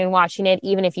recommend going and watching it.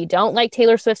 Even if you don't like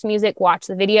Taylor Swift's music, watch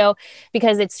the video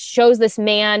because it shows this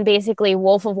man, basically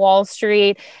Wolf of Wall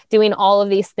Street, doing all of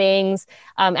these things.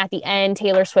 At the end,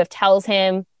 Taylor Swift tells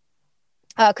him,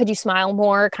 could you smile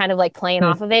more? Kind of like playing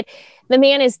off of it. The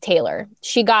man is Taylor.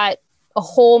 She got a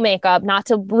whole makeup, not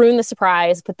to ruin the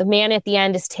surprise, but the man at the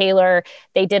end is Taylor.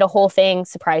 They did a whole thing,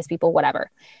 surprise people, whatever.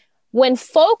 When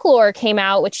Folklore came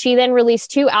out, which she then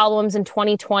released 2 albums in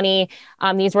 2020,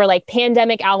 these were like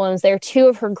pandemic albums. They're 2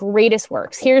 of her greatest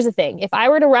works. Here's the thing. If I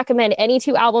were to recommend any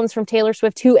 2 albums from Taylor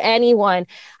Swift to anyone,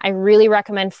 I really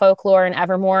recommend Folklore and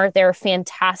Evermore. They're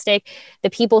fantastic. The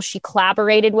people she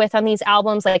collaborated with on these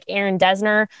albums, like Aaron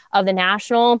Dessner of The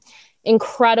National,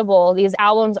 incredible. These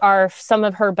albums are some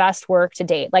of her best work to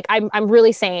date. Like I'm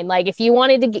really saying, like, if you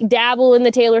wanted to dabble in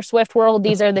the Taylor Swift world,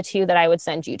 these are the 2 that I would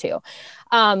send you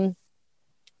to.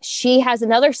 She has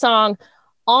another song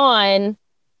on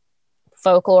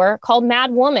Folklore called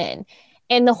Mad Woman.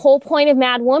 And the whole point of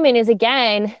Mad Woman is,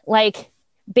 again, like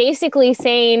basically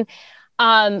saying,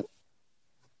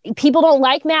 people don't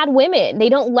like mad women. They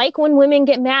don't like when women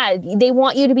get mad. They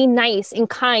want you to be nice and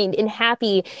kind and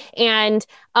happy. And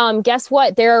guess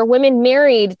what? There are women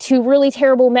married to really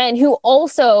terrible men who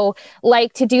also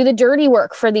like to do the dirty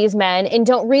work for these men and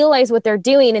don't realize what they're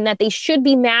doing and that they should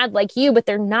be mad like you, but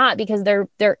they're not because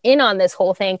they're in on this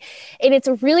whole thing. And it's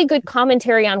a really good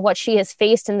commentary on what she has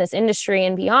faced in this industry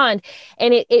and beyond.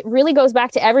 And it really goes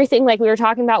back to everything like we were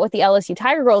talking about with the LSU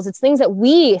Tiger Girls. It's things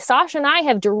that Sasha and I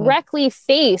have directly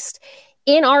faced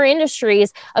in our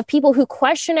industries of people who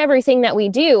question everything that we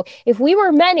do. If we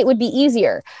were men, it would be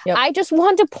easier. Yep. I just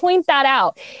want to point that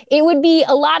out. It would be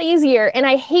a lot easier. And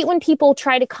I hate when people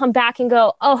try to come back and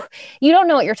go, oh, you don't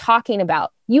know what you're talking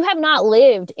about. You have not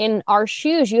lived in our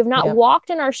shoes. You have not walked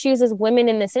in our shoes as women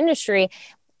in this industry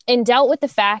and dealt with the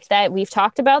fact that we've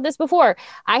talked about this before.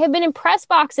 I have been in press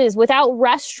boxes without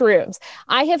restrooms.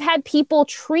 I have had people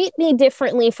treat me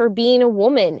differently for being a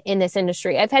woman in this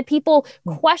industry. I've had people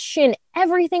question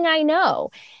everything I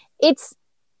know.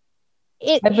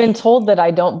 I've been told that I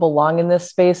don't belong in this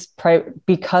space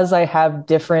because I have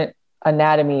different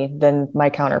anatomy than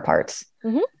my counterparts.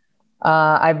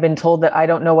 I've been told that I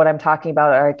don't know what I'm talking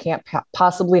about, or I can't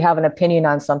possibly have an opinion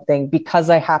on something because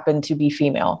I happen to be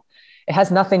female. It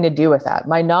has nothing to do with that.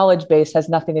 My knowledge base has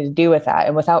nothing to do with that.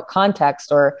 And without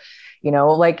context or,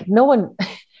 like no one,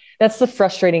 that's the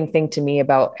frustrating thing to me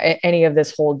about any of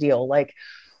this whole deal. Like,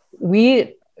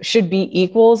 we should be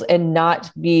equals and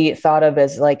not be thought of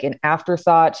as like an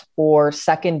afterthought or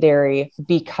secondary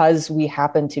because we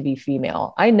happen to be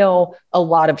female. I know a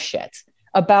lot of shit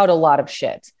about a lot of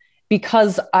shit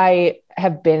because I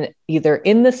have been either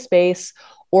in the space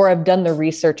or I've done the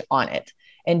research on it.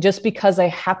 And just because I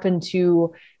happen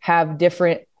to have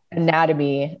different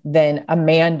anatomy than a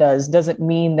man doesn't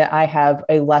mean that I have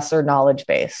a lesser knowledge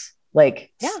base.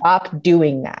 Like, stop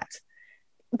doing that.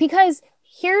 Because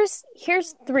here's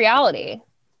the reality.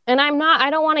 And I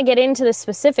don't want to get into the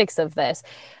specifics of this.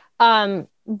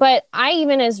 But I,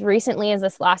 even as recently as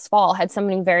this last fall, had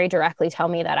somebody very directly tell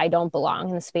me that I don't belong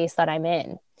in the space that I'm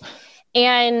in.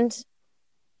 And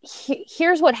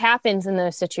here's what happens in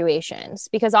those situations,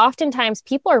 because oftentimes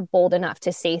people are bold enough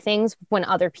to say things when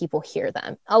other people hear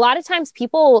them. A lot of times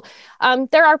people,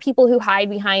 there are people who hide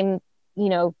behind,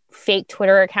 fake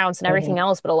Twitter accounts and everything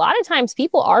else. But a lot of times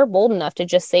people are bold enough to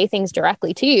just say things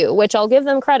directly to you, which I'll give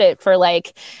them credit for,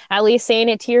 like, at least saying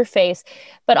it to your face.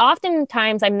 But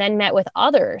oftentimes I'm then met with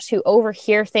others who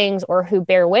overhear things or who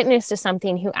bear witness to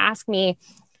something, who ask me,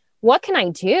 what can I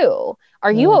do?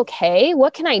 Are you okay?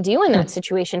 What can I do in that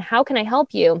situation? How can I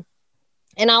help you?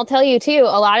 And I'll tell you too,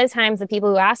 a lot of times the people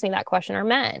who ask me that question are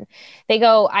men. They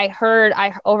go,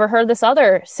 I overheard this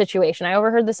other situation. I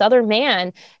overheard this other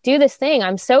man do this thing.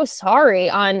 I'm so sorry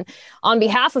on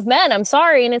behalf of men. I'm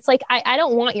sorry. And it's like, I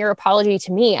don't want your apology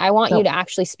to me. I want you to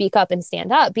actually speak up and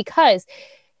stand up, because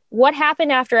what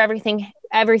happened after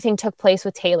everything took place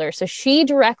with Taylor? So she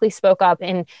directly spoke up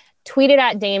and tweeted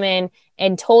at Damon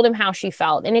and told him how she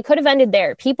felt. And it could have ended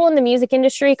there. People in the music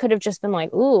industry could have just been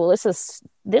like, ooh, this is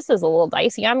a little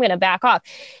dicey. I'm going to back off.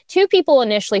 Two people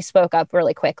initially spoke up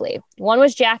really quickly. One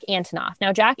was Jack Antonoff.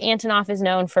 Now, Jack Antonoff is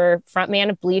known for frontman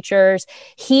of Bleachers.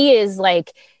 He is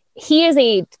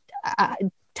a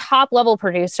top level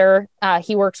producer.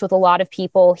 He works with a lot of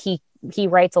people. He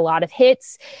writes a lot of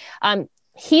hits.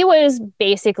 He was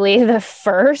basically the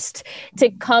first to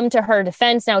come to her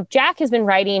defense. Now, Jack has been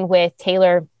writing with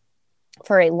Taylor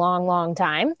for a long, long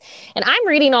time. And I'm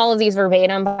reading all of these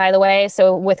verbatim, by the way.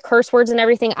 So with curse words and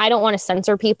everything, I don't want to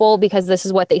censor people because this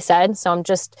is what they said. So I'm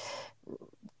just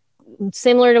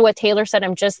similar to what Taylor said.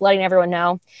 I'm just letting everyone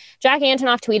know. Jack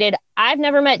Antonoff tweeted, I've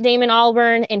never met Damon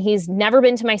Albarn and he's never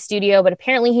been to my studio, but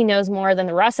apparently he knows more than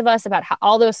the rest of us about how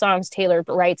all those songs Taylor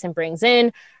writes and brings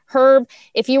in. Herb,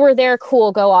 if you were there,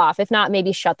 cool, go off. If not,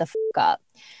 maybe shut the fuck up.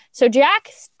 So Jack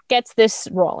gets this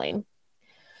rolling.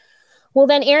 Well,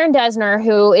 then Aaron Dessner,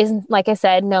 who is, like I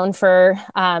said, known for,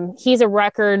 he's a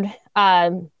record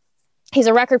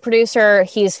producer.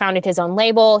 He's founded his own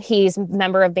label. He's a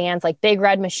member of bands like Big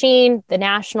Red Machine, The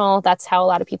National. That's how a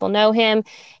lot of people know him.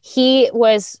 He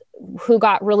was who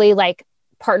got really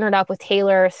partnered up with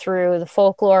Taylor through the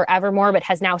Folklore, Evermore, but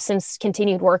has now since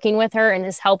continued working with her and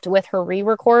has helped with her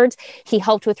re-records. He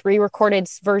helped with re-recorded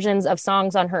versions of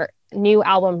songs on her new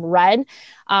album Red,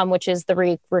 which is the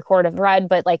re-record of Red,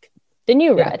 but the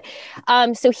new Red.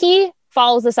 So he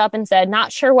follows this up and said,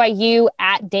 not sure why you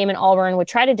at Damon Albarn would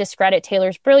try to discredit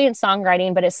Taylor's brilliant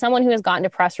songwriting, but as someone who has gotten to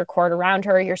press record around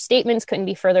her, your statements couldn't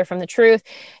be further from the truth.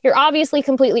 You're obviously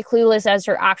completely clueless as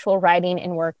to her actual writing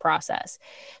and work process.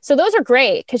 So those are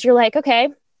great because you're like, okay,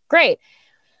 great.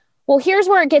 Well, here's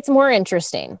where it gets more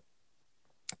interesting.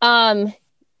 John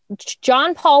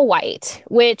Paul White,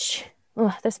 which...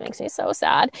 this makes me so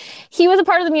sad. He was a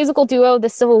part of the musical duo, The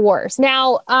Civil Wars.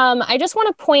 Now, I just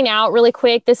want to point out really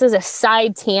quick, this is a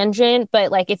side tangent, but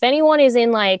if anyone is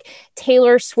in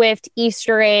Taylor Swift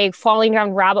Easter egg, falling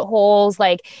down rabbit holes,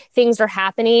 things are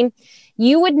happening,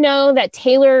 you would know that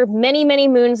Taylor many, many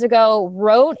moons ago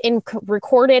wrote and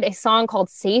recorded a song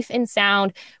called Safe and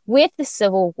Sound with the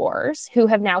Civil Wars, who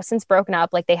have now since broken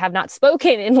up. They have not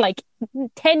spoken in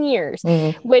 10 years,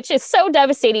 which is so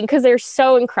devastating because they're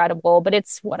so incredible, but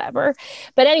it's whatever.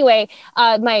 But anyway,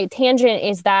 my tangent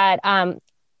is that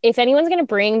if anyone's going to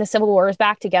bring the Civil Wars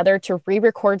back together to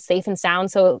re-record Safe and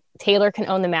Sound so Taylor can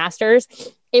own the masters,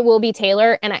 it will be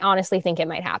Taylor, and I honestly think it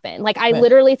might happen. I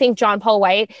literally think John Paul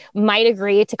White might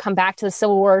agree to come back to the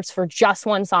Civil Wars for just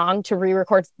one song to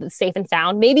re-record the Safe and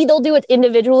Sound. Maybe they'll do it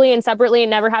individually and separately and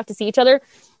never have to see each other,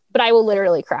 but I will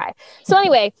literally cry. So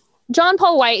anyway, John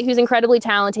Paul White, who's incredibly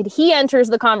talented, he enters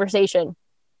the conversation.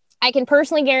 I can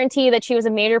personally guarantee that she was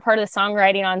a major part of the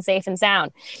songwriting on Safe and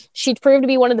Sound. She proved to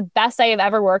be one of the best I have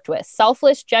ever worked with.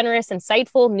 Selfless, generous,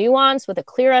 insightful, nuanced, with a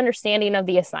clear understanding of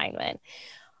the assignment.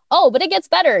 Oh, but it gets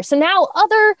better. So now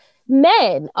other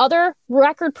men, other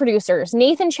record producers,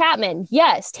 Nathan Chapman,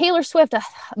 yes, Taylor Swift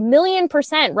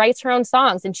 1,000,000% writes her own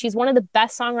songs, and she's one of the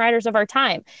best songwriters of our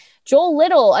time. Joel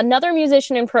Little, another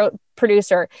musician and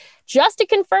producer. Just to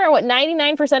confirm what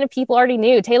 99% of people already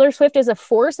knew, Taylor Swift is a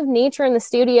force of nature in the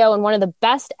studio and one of the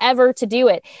best ever to do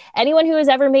it. Anyone who has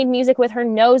ever made music with her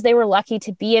knows they were lucky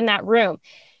to be in that room.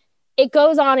 It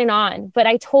goes on, but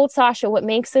I told Sasha what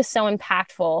makes this so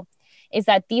impactful is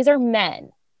that these are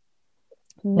men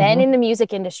in the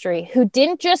music industry who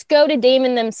didn't just go to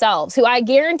Damon themselves, who I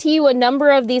guarantee you a number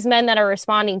of these men that are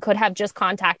responding could have just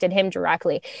contacted him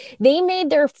directly. They made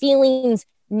their feelings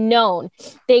known.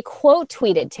 They quote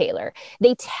tweeted Taylor.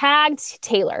 They tagged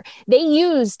Taylor. They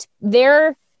used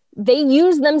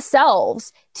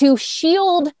themselves to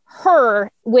shield her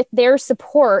with their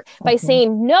support by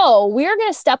saying, no, we're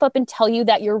going to step up and tell you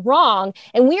that you're wrong.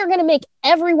 And we are going to make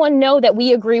everyone know that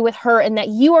we agree with her and that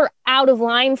you are out of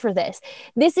line for this.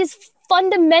 This is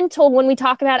fundamental when we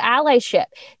talk about allyship.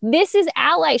 This is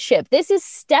allyship. This is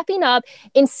stepping up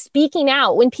and speaking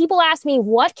out. When people ask me,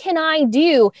 what can I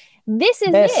do? This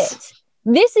is it.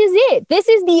 This is it. This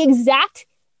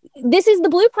is the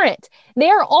blueprint. They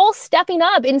are all stepping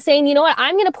up and saying, you know what,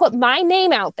 I'm going to put my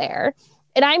name out there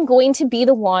and I'm going to be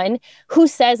the one who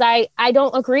says, I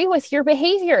don't agree with your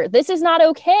behavior. This is not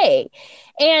okay.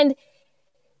 And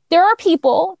there are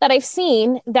people that I've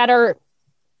seen that are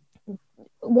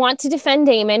want to defend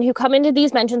Damon, who come into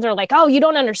these mentions are like, oh, you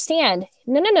don't understand.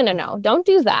 No. Don't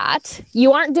do that.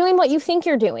 You aren't doing what you think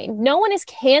you're doing. No one is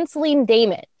canceling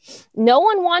Damon. No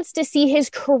one wants to see his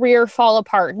career fall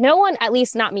apart. No one, at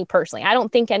least not me personally. I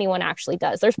don't think anyone actually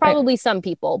does. There's probably some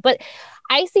people, but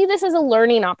I see this as a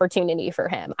learning opportunity for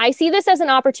him. I see this as an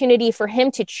opportunity for him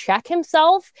to check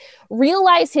himself,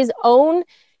 realize his own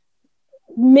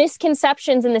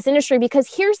misconceptions in this industry.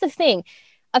 Because here's the thing.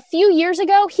 A few years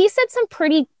ago, he said some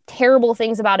pretty terrible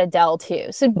things about Adele too.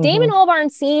 So Damon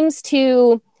Albarn seems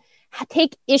to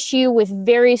take issue with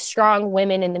very strong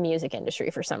women in the music industry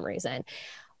for some reason.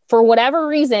 For whatever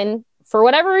reason,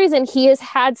 he has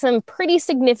had some pretty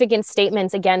significant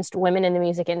statements against women in the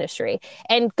music industry,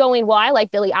 and going, well, I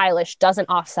like Billie Eilish doesn't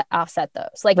offset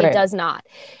those. Like, it does not.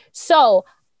 So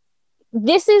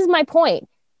this is my point.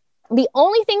 The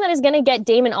only thing that is going to get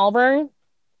Damon Albarn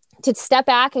to step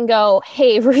back and go,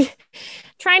 hey, we're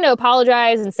trying to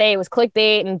apologize and say it was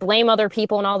clickbait and blame other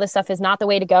people and all this stuff is not the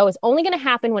way to go, is only going to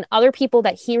happen when other people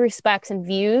that he respects and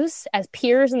views as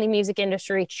peers in the music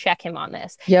industry check him on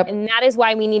this. Yep. And that is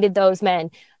why we needed those men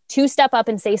to step up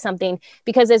and say something,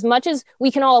 because as much as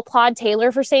we can all applaud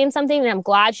Taylor for saying something, and I'm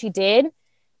glad she did,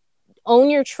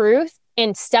 own your truth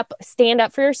and stand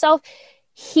up for yourself.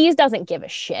 He doesn't give a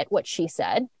shit what she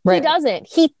said. Right. He doesn't.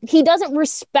 He doesn't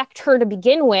respect her to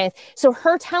begin with. So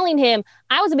her telling him,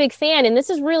 I was a big fan and this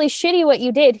is really shitty what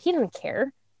you did, he doesn't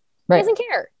care. Right. He doesn't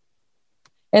care.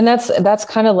 And that's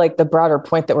kind of like the broader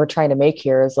point that we're trying to make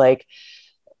here is like,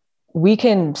 we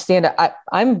can stand up.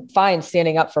 I'm fine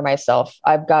standing up for myself.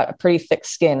 I've got a pretty thick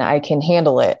skin. I can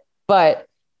handle it. But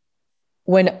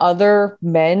when other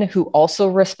men who also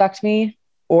respect me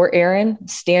or Aaron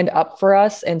stand up for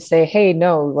us and say, hey,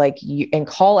 no, like you, and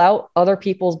call out other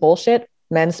people's bullshit,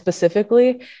 men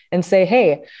specifically, and say,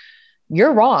 hey,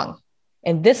 you're wrong.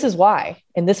 And this is why.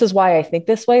 And this is why I think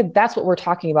this way. That's what we're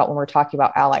talking about when we're talking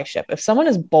about allyship. If someone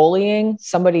is bullying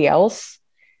somebody else,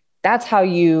 that's how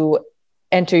you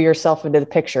enter yourself into the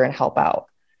picture and help out.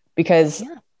 Because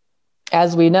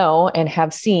as we know and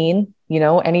have seen, you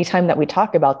know, anytime that we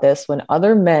talk about this, when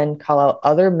other men call out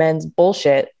other men's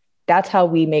bullshit, that's how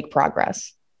we make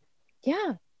progress.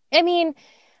 Yeah. I mean,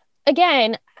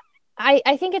 again,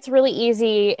 I think it's really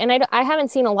easy, and I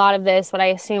haven't seen a lot of this, but I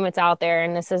assume it's out there,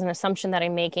 and this is an assumption that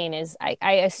I'm making, is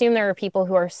I assume there are people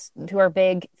who are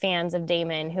big fans of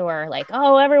Damon who are like,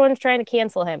 oh, everyone's trying to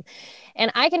cancel him.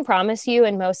 And I can promise you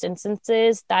in most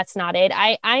instances, that's not it.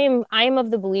 I am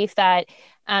of the belief that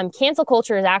cancel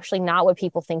culture is actually not what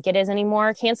people think it is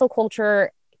anymore. Cancel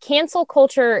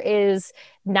culture is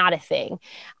not a thing.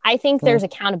 I think there's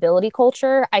accountability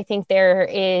culture. I think there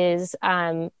is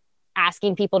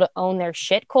asking people to own their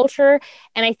shit culture.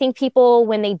 And I think people,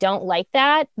 when they don't like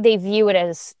that, they view it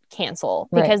as cancel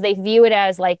because they view it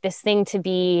as like this thing to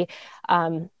be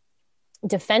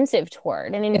defensive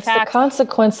toward. And in fact, the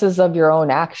consequences of your own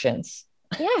actions.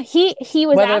 Yeah. He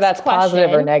was whether that's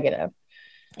positive or negative.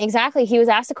 Exactly. He was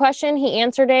asked a question. He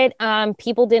answered it.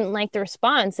 People didn't like the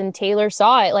response, and Taylor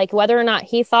saw it, like whether or not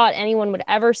he thought anyone would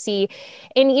ever see.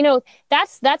 And, you know,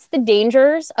 that's the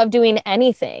dangers of doing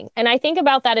anything. And I think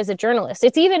about that as a journalist.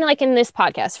 It's even like in this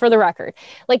podcast, for the record,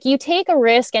 like you take a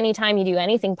risk anytime you do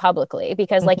anything publicly,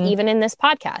 because like even in this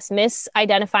podcast,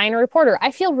 misidentifying a reporter,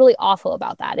 I feel really awful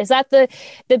about that. Is that the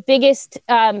biggest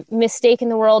mistake in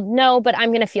the world? No, but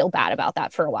I'm going to feel bad about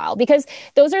that for a while, because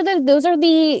those are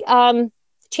the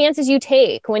chances you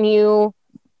take when you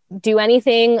do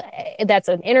anything that's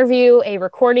an interview, a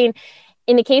recording.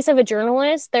 In the case of a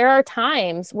journalist, there are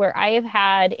times where I have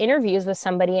had interviews with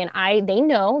somebody and they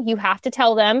know you have to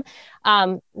tell them.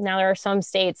 Now there are some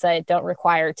states that don't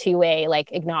require two-way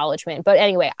like acknowledgement. But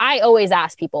anyway, I always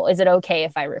ask people, is it okay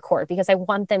if I record? Because I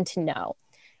want them to know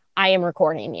I am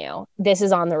recording you. This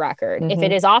is on the record. If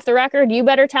it is off the record, you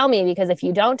better tell me, because if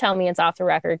you don't tell me it's off the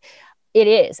record, it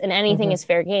is, and anything is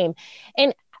fair game.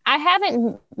 And I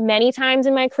haven't many times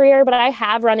in my career, but I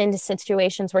have run into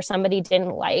situations where somebody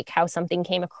didn't like how something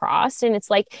came across. And it's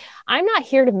like, I'm not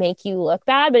here to make you look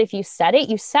bad, but if you said it,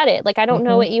 you said it. Like, I don't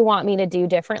know what you want me to do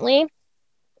differently.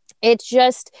 It's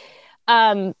just,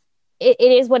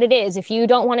 it is what it is. If you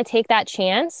don't want to take that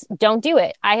chance, don't do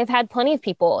it. I have had plenty of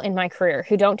people in my career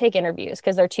who don't take interviews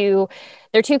because they're too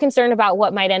concerned about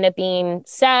what might end up being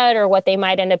said or what they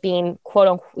might end up being quote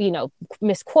unquote,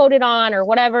 misquoted on or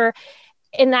whatever.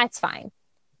 And that's fine.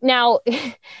 Now,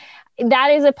 that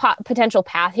is a potential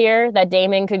path here that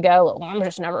Damon could go, well, I'm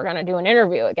just never going to do an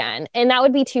interview again. And that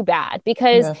would be too bad,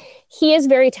 because he is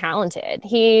very talented.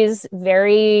 He's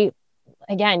very,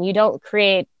 again, you don't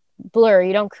create Blur,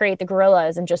 you don't create the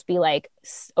Gorillaz and just be like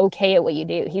okay at what you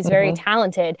do. He's very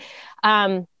talented.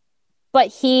 but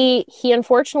he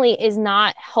unfortunately is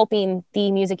not helping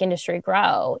the music industry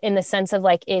grow in the sense of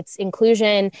like its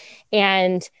inclusion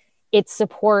and its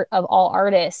support of all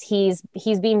artists. He's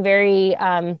being very,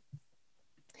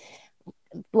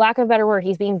 lack of a better word,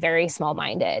 he's being very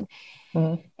small-minded.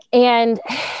 Mm-hmm. And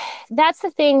that's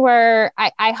the thing where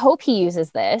I hope he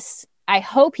uses this. I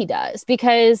hope he does,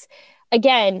 because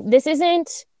again, this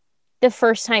isn't the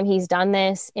first time he's done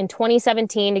this. In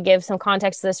 2017, to give some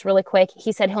context to this really quick,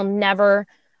 he said he'll never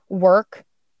work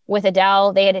with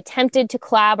Adele. They had attempted to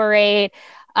collaborate,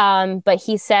 but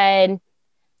he said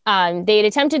they had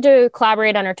attempted to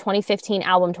collaborate on her 2015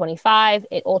 album 25.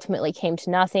 It ultimately came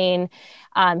to nothing.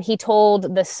 He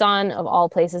told The Sun, of all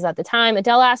places at the time,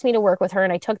 Adele asked me to work with her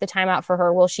and I took the time out for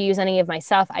her. Will she use any of my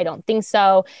stuff? I don't think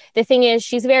so. The thing is,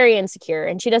 she's very insecure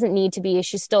and she doesn't need to be.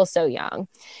 She's still so young.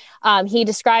 He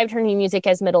described her new music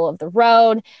as middle of the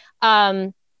road.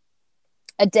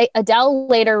 Adele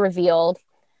later revealed,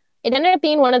 it ended up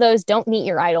being one of those don't meet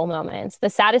your idol moments. The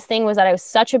saddest thing was that I was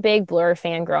such a big Blur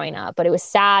fan growing up, but it was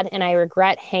sad and I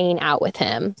regret hanging out with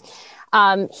him.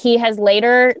 He has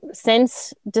later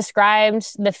since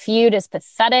described the feud as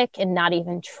pathetic and not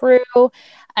even true,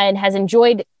 and has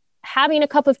enjoyed having a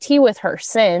cup of tea with her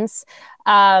since.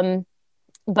 But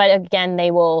again, they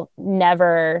will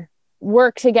never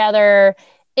work together.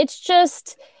 It's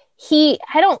just, I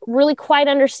don't really quite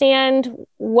understand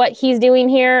what he's doing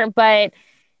here, but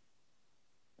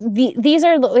these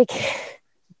are like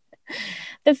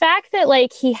the fact that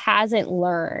like he hasn't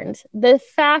learned, the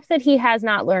fact that he has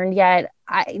not learned yet,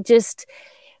 I just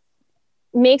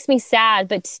makes me sad.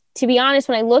 But to be honest,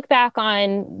 when I look back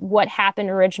on what happened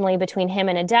originally between him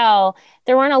and Adele,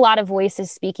 there weren't a lot of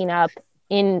voices speaking up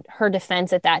in her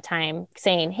defense at that time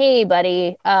saying, hey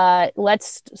buddy,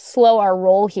 let's slow our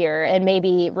roll here and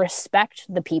maybe respect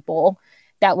the people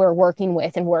that we're working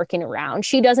with and working around.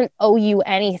 She doesn't owe you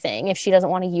anything if she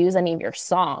doesn't want to use any of your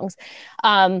songs.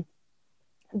 The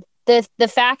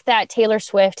fact that Taylor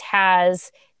Swift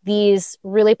has these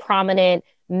really prominent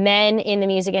men in the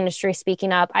music industry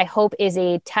speaking up, I hope is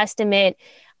a testament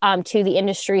to the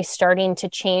industry starting to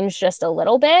change just a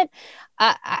little bit.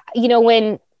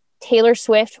 When Taylor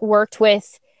Swift worked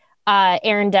with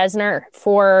Aaron Dessner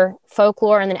for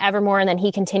Folklore and then Evermore, and then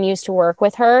he continues to work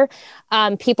with her.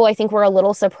 People, I think, were a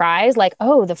little surprised, like,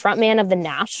 oh, the frontman of The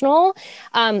National.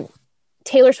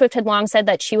 Taylor Swift had long said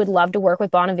that she would love to work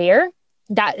with Bon Iver.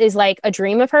 That is like a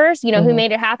dream of hers. You know who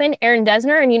made it happen? Aaron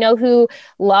Dessner. And you know who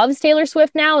loves Taylor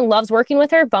Swift now and loves working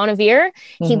with her? Bon Iver.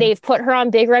 They've put her on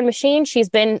Big Red Machine. She's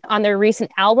been on their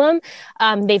recent album.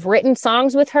 They've written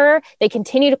songs with her. They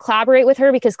continue to collaborate with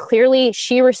her because clearly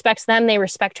she respects them. They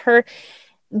respect her.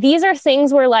 These are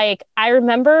things where, like, I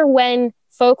remember when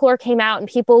Folklore came out and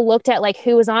people looked at like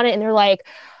who was on it and they're like,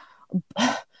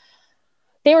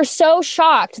 they were so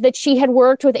shocked that she had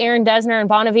worked with Aaron Dessner and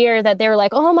Bon Iver that they were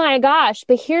like, oh my gosh.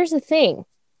 But here's the thing.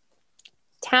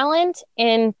 Talent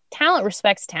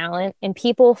respects talent, and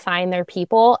people find their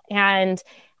people. And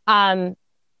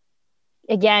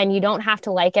again, you don't have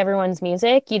to like everyone's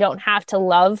music. You don't have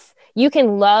to you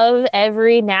can love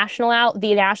every national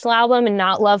album and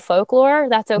not love Folklore.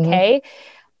 That's okay.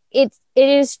 It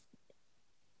is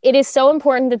so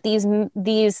important that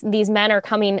these men are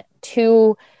coming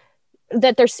to,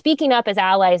 that they're speaking up as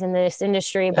allies in this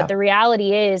industry. Yeah. But the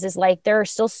reality is like, there are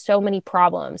still so many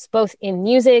problems, both in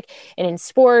music and in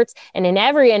sports and in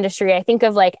every industry. I think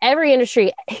of like every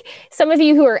industry, some of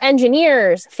you who are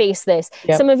engineers face this.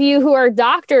 Yep. Some of you who are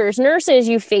doctors, nurses,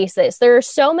 you face this. There are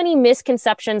so many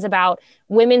misconceptions about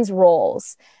women's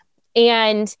roles.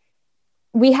 And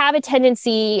we have a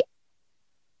tendency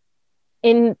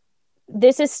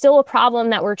this is still a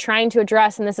problem that we're trying to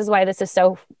address. And this is why this is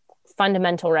so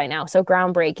fundamental right now, so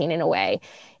groundbreaking in a way,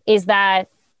 is that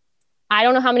I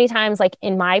don't know how many times, like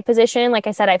in my position, like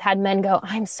I said, I've had men go,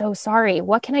 I'm so sorry.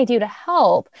 What can I do to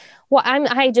help? Well, I'm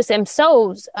ashamed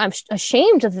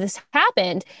that this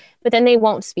happened, but then they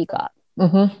won't speak up.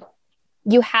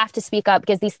 You have to speak up,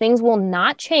 because these things will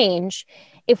not change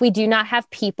if we do not have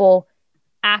people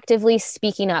actively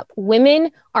speaking up.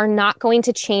 Women are not going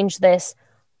to change this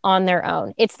on their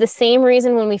own. It's the same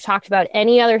reason when we've talked about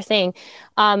any other thing.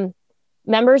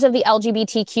 Members of the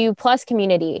LGBTQ plus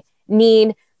community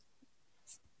need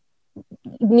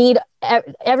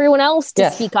everyone else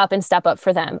to speak up and step up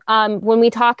for them. When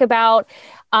we talk about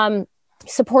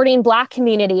supporting Black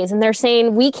communities, and they're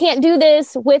saying we can't do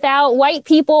this without white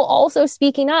people also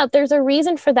speaking up, there's a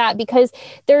reason for that, because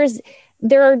there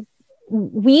are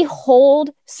we hold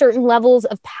certain levels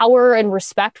of power and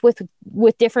respect with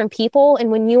different people.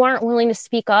 And when you aren't willing to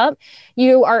speak up,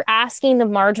 you are asking the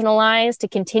marginalized to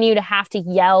continue to have to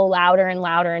yell louder and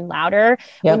louder and louder.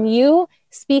 Yep. When you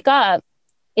speak up,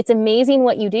 it's amazing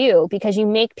what you do, because you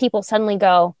make people suddenly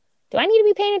go, do I need to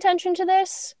be paying attention to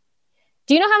this?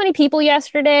 Do you know how many people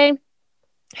yesterday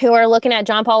who are looking at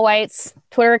John Paul White's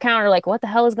Twitter account are like, what the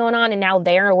hell is going on? And now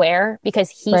they're aware because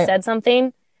he said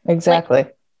something. Exactly.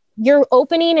 Like, you're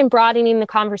opening and broadening the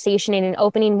conversation and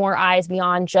opening more eyes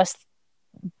beyond just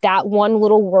that one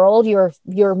little world.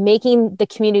 You're making the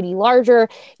community larger.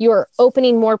 You're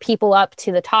opening more people up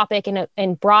to the topic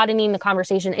and broadening the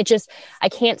conversation. It just, I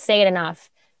can't say it enough.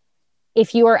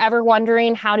 If you are ever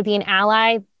wondering how to be an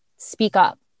ally, speak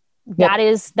up. Yep.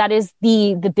 That is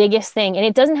the biggest thing. And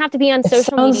it doesn't have to be on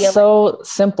social media. It sounds so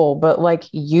simple, but like,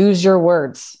 use your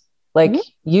words, like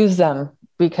use them,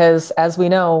 because as we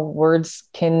know, words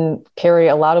can carry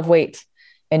a lot of weight.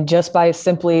 And just by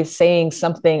simply saying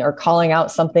something or calling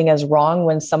out something as wrong,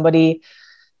 when somebody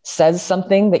says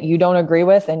something that you don't agree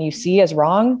with and you see as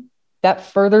wrong, that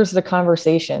furthers the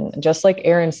conversation, just like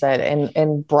Erin said,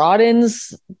 and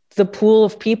broadens the pool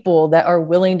of people that are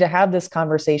willing to have this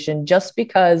conversation just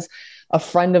because a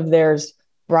friend of theirs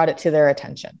brought it to their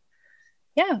attention.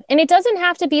 Yeah. And it doesn't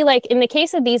have to be like, in the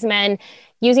case of these men,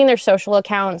 using their social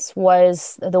accounts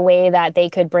was the way that they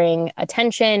could bring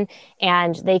attention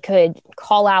and they could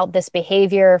call out this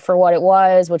behavior for what it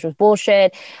was, which was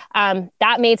bullshit.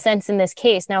 That made sense in this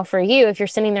case. Now for you, if you're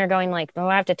sitting there going like, do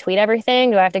I have to tweet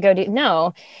everything? Do I have to go do?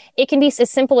 No, it can be as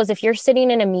simple as if you're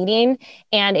sitting in a meeting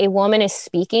and a woman is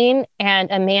speaking and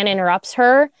a man interrupts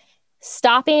her,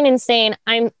 stopping and saying,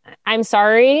 I'm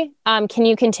sorry. Can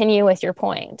you continue with your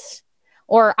point?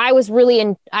 Or I was really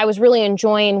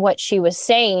enjoying what she was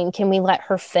saying. Can we let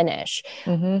her finish?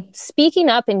 Speaking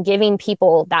up and giving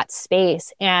people that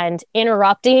space and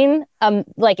interrupting.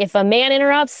 Like if a man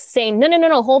interrupts, saying,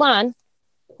 no, hold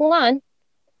on.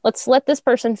 Let's let this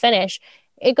person finish.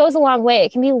 It goes a long way.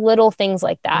 It can be little things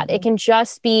like that. It can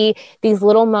just be these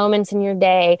little moments in your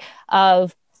day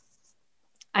of,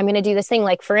 I'm going to do this thing.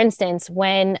 Like, for instance,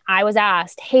 when I was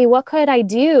asked, hey, what could I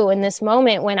do in this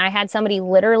moment when I had somebody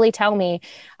literally tell me,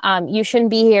 you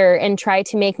shouldn't be here, and try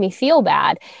to make me feel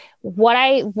bad? What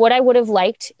I would have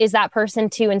liked is that person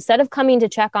to, instead of coming to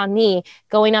check on me,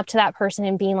 going up to that person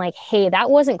and being like, hey, that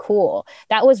wasn't cool.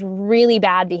 That was really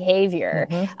bad behavior.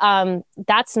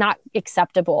 That's not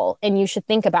acceptable. And you should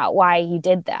think about why you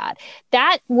did that.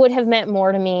 That would have meant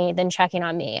more to me than checking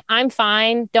on me. I'm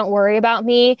fine. Don't worry about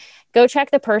me. Go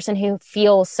check the person who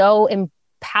feels so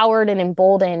empowered and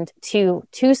emboldened to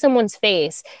someone's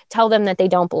face, tell them that they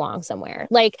don't belong somewhere.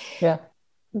 Like,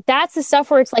 that's the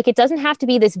stuff where it's like, it doesn't have to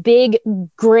be this big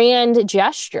grand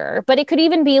gesture, but it could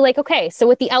even be like, okay, so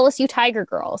with the LSU Tiger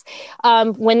Girls,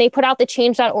 when they put out the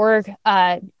change.org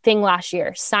thing last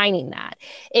year, signing that.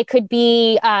 It could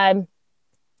be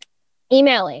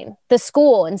emailing the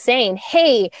school and saying,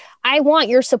 hey, I want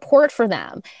your support for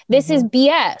them. This is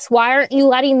BS. Why aren't you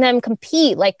letting them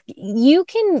compete? Like, you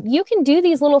can do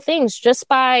these little things just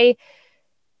by,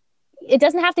 it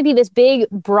doesn't have to be this big,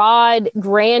 broad,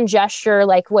 grand gesture.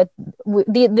 Like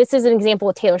this is an example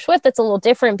with Taylor Swift that's a little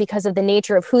different because of the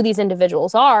nature of who these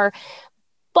individuals are.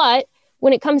 But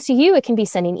when it comes to you, it can be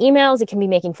sending emails, it can be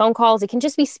making phone calls, it can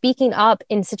just be speaking up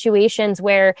in situations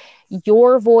where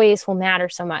your voice will matter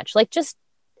so much. Like, just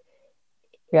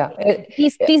a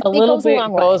little bit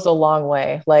goes a long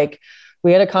way. Like,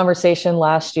 we had a conversation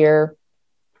last year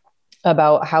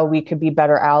about how we could be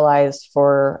better allies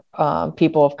for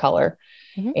people of color.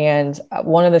 And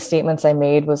one of the statements I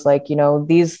made was like,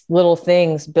 these little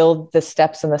things build the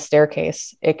steps in the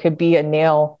staircase. It could be a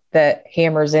nail that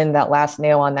hammers in that last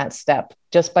nail on that step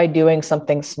just by doing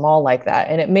something small like that.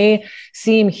 And it may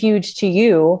seem huge to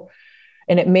you,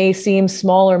 and it may seem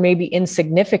small or maybe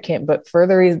insignificant, but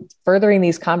furthering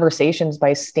these conversations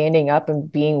by standing up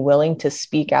and being willing to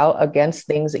speak out against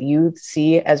things that you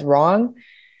see as wrong,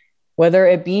 whether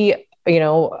it be, any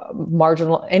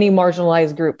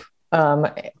marginalized group,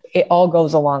 it all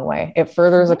goes a long way. It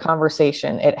furthers a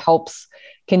conversation. It helps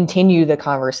continue the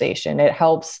conversation. It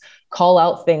helps call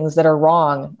out things that are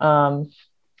wrong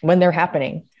when they're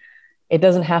happening. It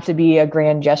doesn't have to be a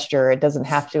grand gesture. It doesn't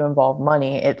have to involve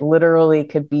money. It literally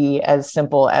could be as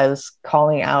simple as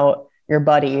calling out your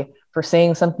buddy for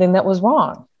saying something that was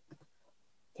wrong.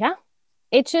 Yeah.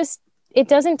 It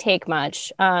doesn't take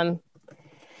much.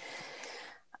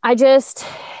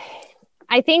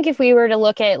 I think if we were to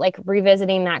look at like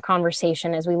revisiting that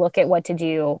conversation as we look at what to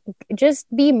do, just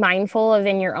be mindful of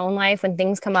in your own life when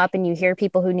things come up and you hear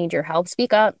people who need your help,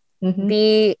 speak up,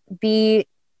 be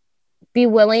be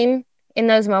willing in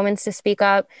those moments to speak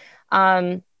up,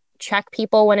 check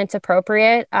people when it's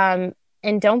appropriate, and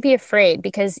don't be afraid,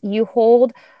 because you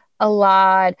hold a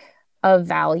lot of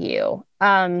value.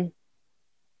 And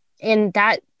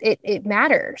that it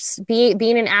matters,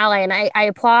 being an ally. And I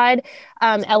applaud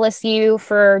LSU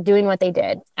for doing what they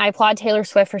did. I applaud Taylor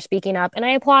Swift for speaking up. And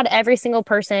I applaud every single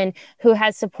person who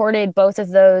has supported both of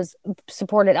those,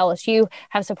 supported LSU,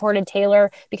 have supported Taylor,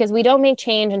 because we don't make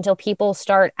change until people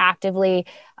start actively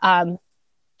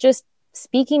just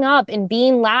speaking up and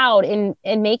being loud and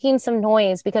making some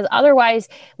noise, because otherwise,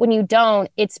 when you don't,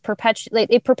 it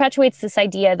perpetuates this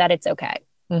idea that it's okay.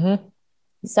 Mm-hmm.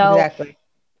 So Exactly.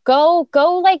 Go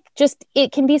like, just,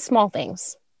 it can be small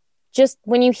things. Just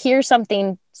when you hear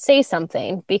something, say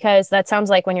something, because that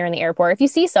sounds like when you're in the airport. If you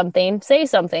see something, say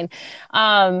something.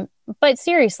 But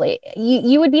seriously,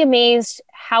 you would be amazed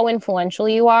how influential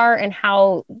you are and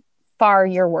how far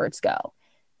your words go.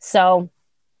 So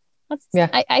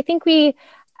I think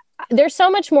there's so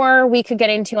much more we could get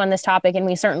into on this topic, and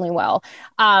we certainly will.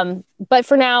 But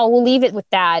for now, we'll leave it with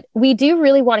that. We do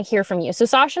really want to hear from you. So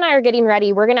Sasha and I are getting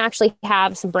ready. We're going to actually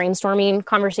have some brainstorming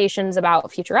conversations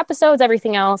about future episodes,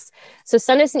 everything else. So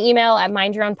send us an email at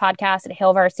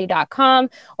mindyourownpodcast@hailvarsity.com,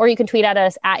 or you can tweet at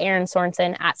us at Erin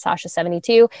Sorensen, at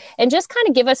Sasha72, and just kind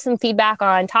of give us some feedback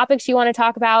on topics you want to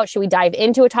talk about. Should we dive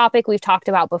into a topic we've talked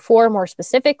about before more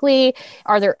specifically?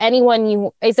 Is there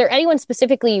anyone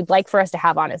specifically you'd like for us to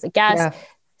have on as a guest? Yeah.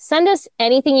 Send us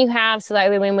anything you have, so that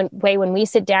when we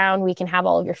sit down, we can have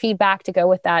all of your feedback to go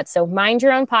with that. So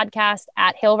mindyourownpodcast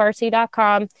at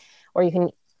hailvarsity.com, or you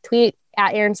can tweet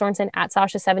at Erin Sorensen, at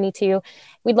Sasha72.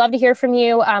 We'd love to hear from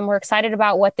you. We're excited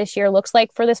about what this year looks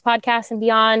like for this podcast and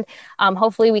beyond.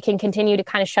 Hopefully we can continue to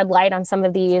kind of shed light on some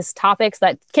of these topics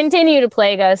that continue to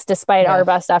plague us despite our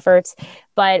best efforts.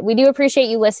 But we do appreciate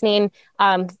you listening.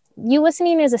 You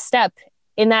listening is a step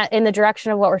in the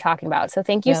direction of what we're talking about. So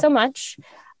thank you so much.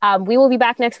 We will be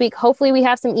back next week. Hopefully we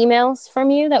have some emails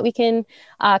from you that we can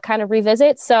kind of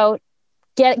revisit. So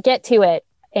get to it.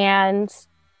 And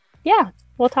yeah,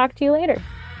 we'll talk to you later.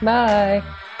 Bye.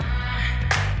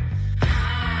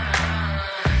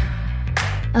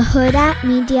 A Huda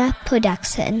Media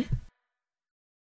Production.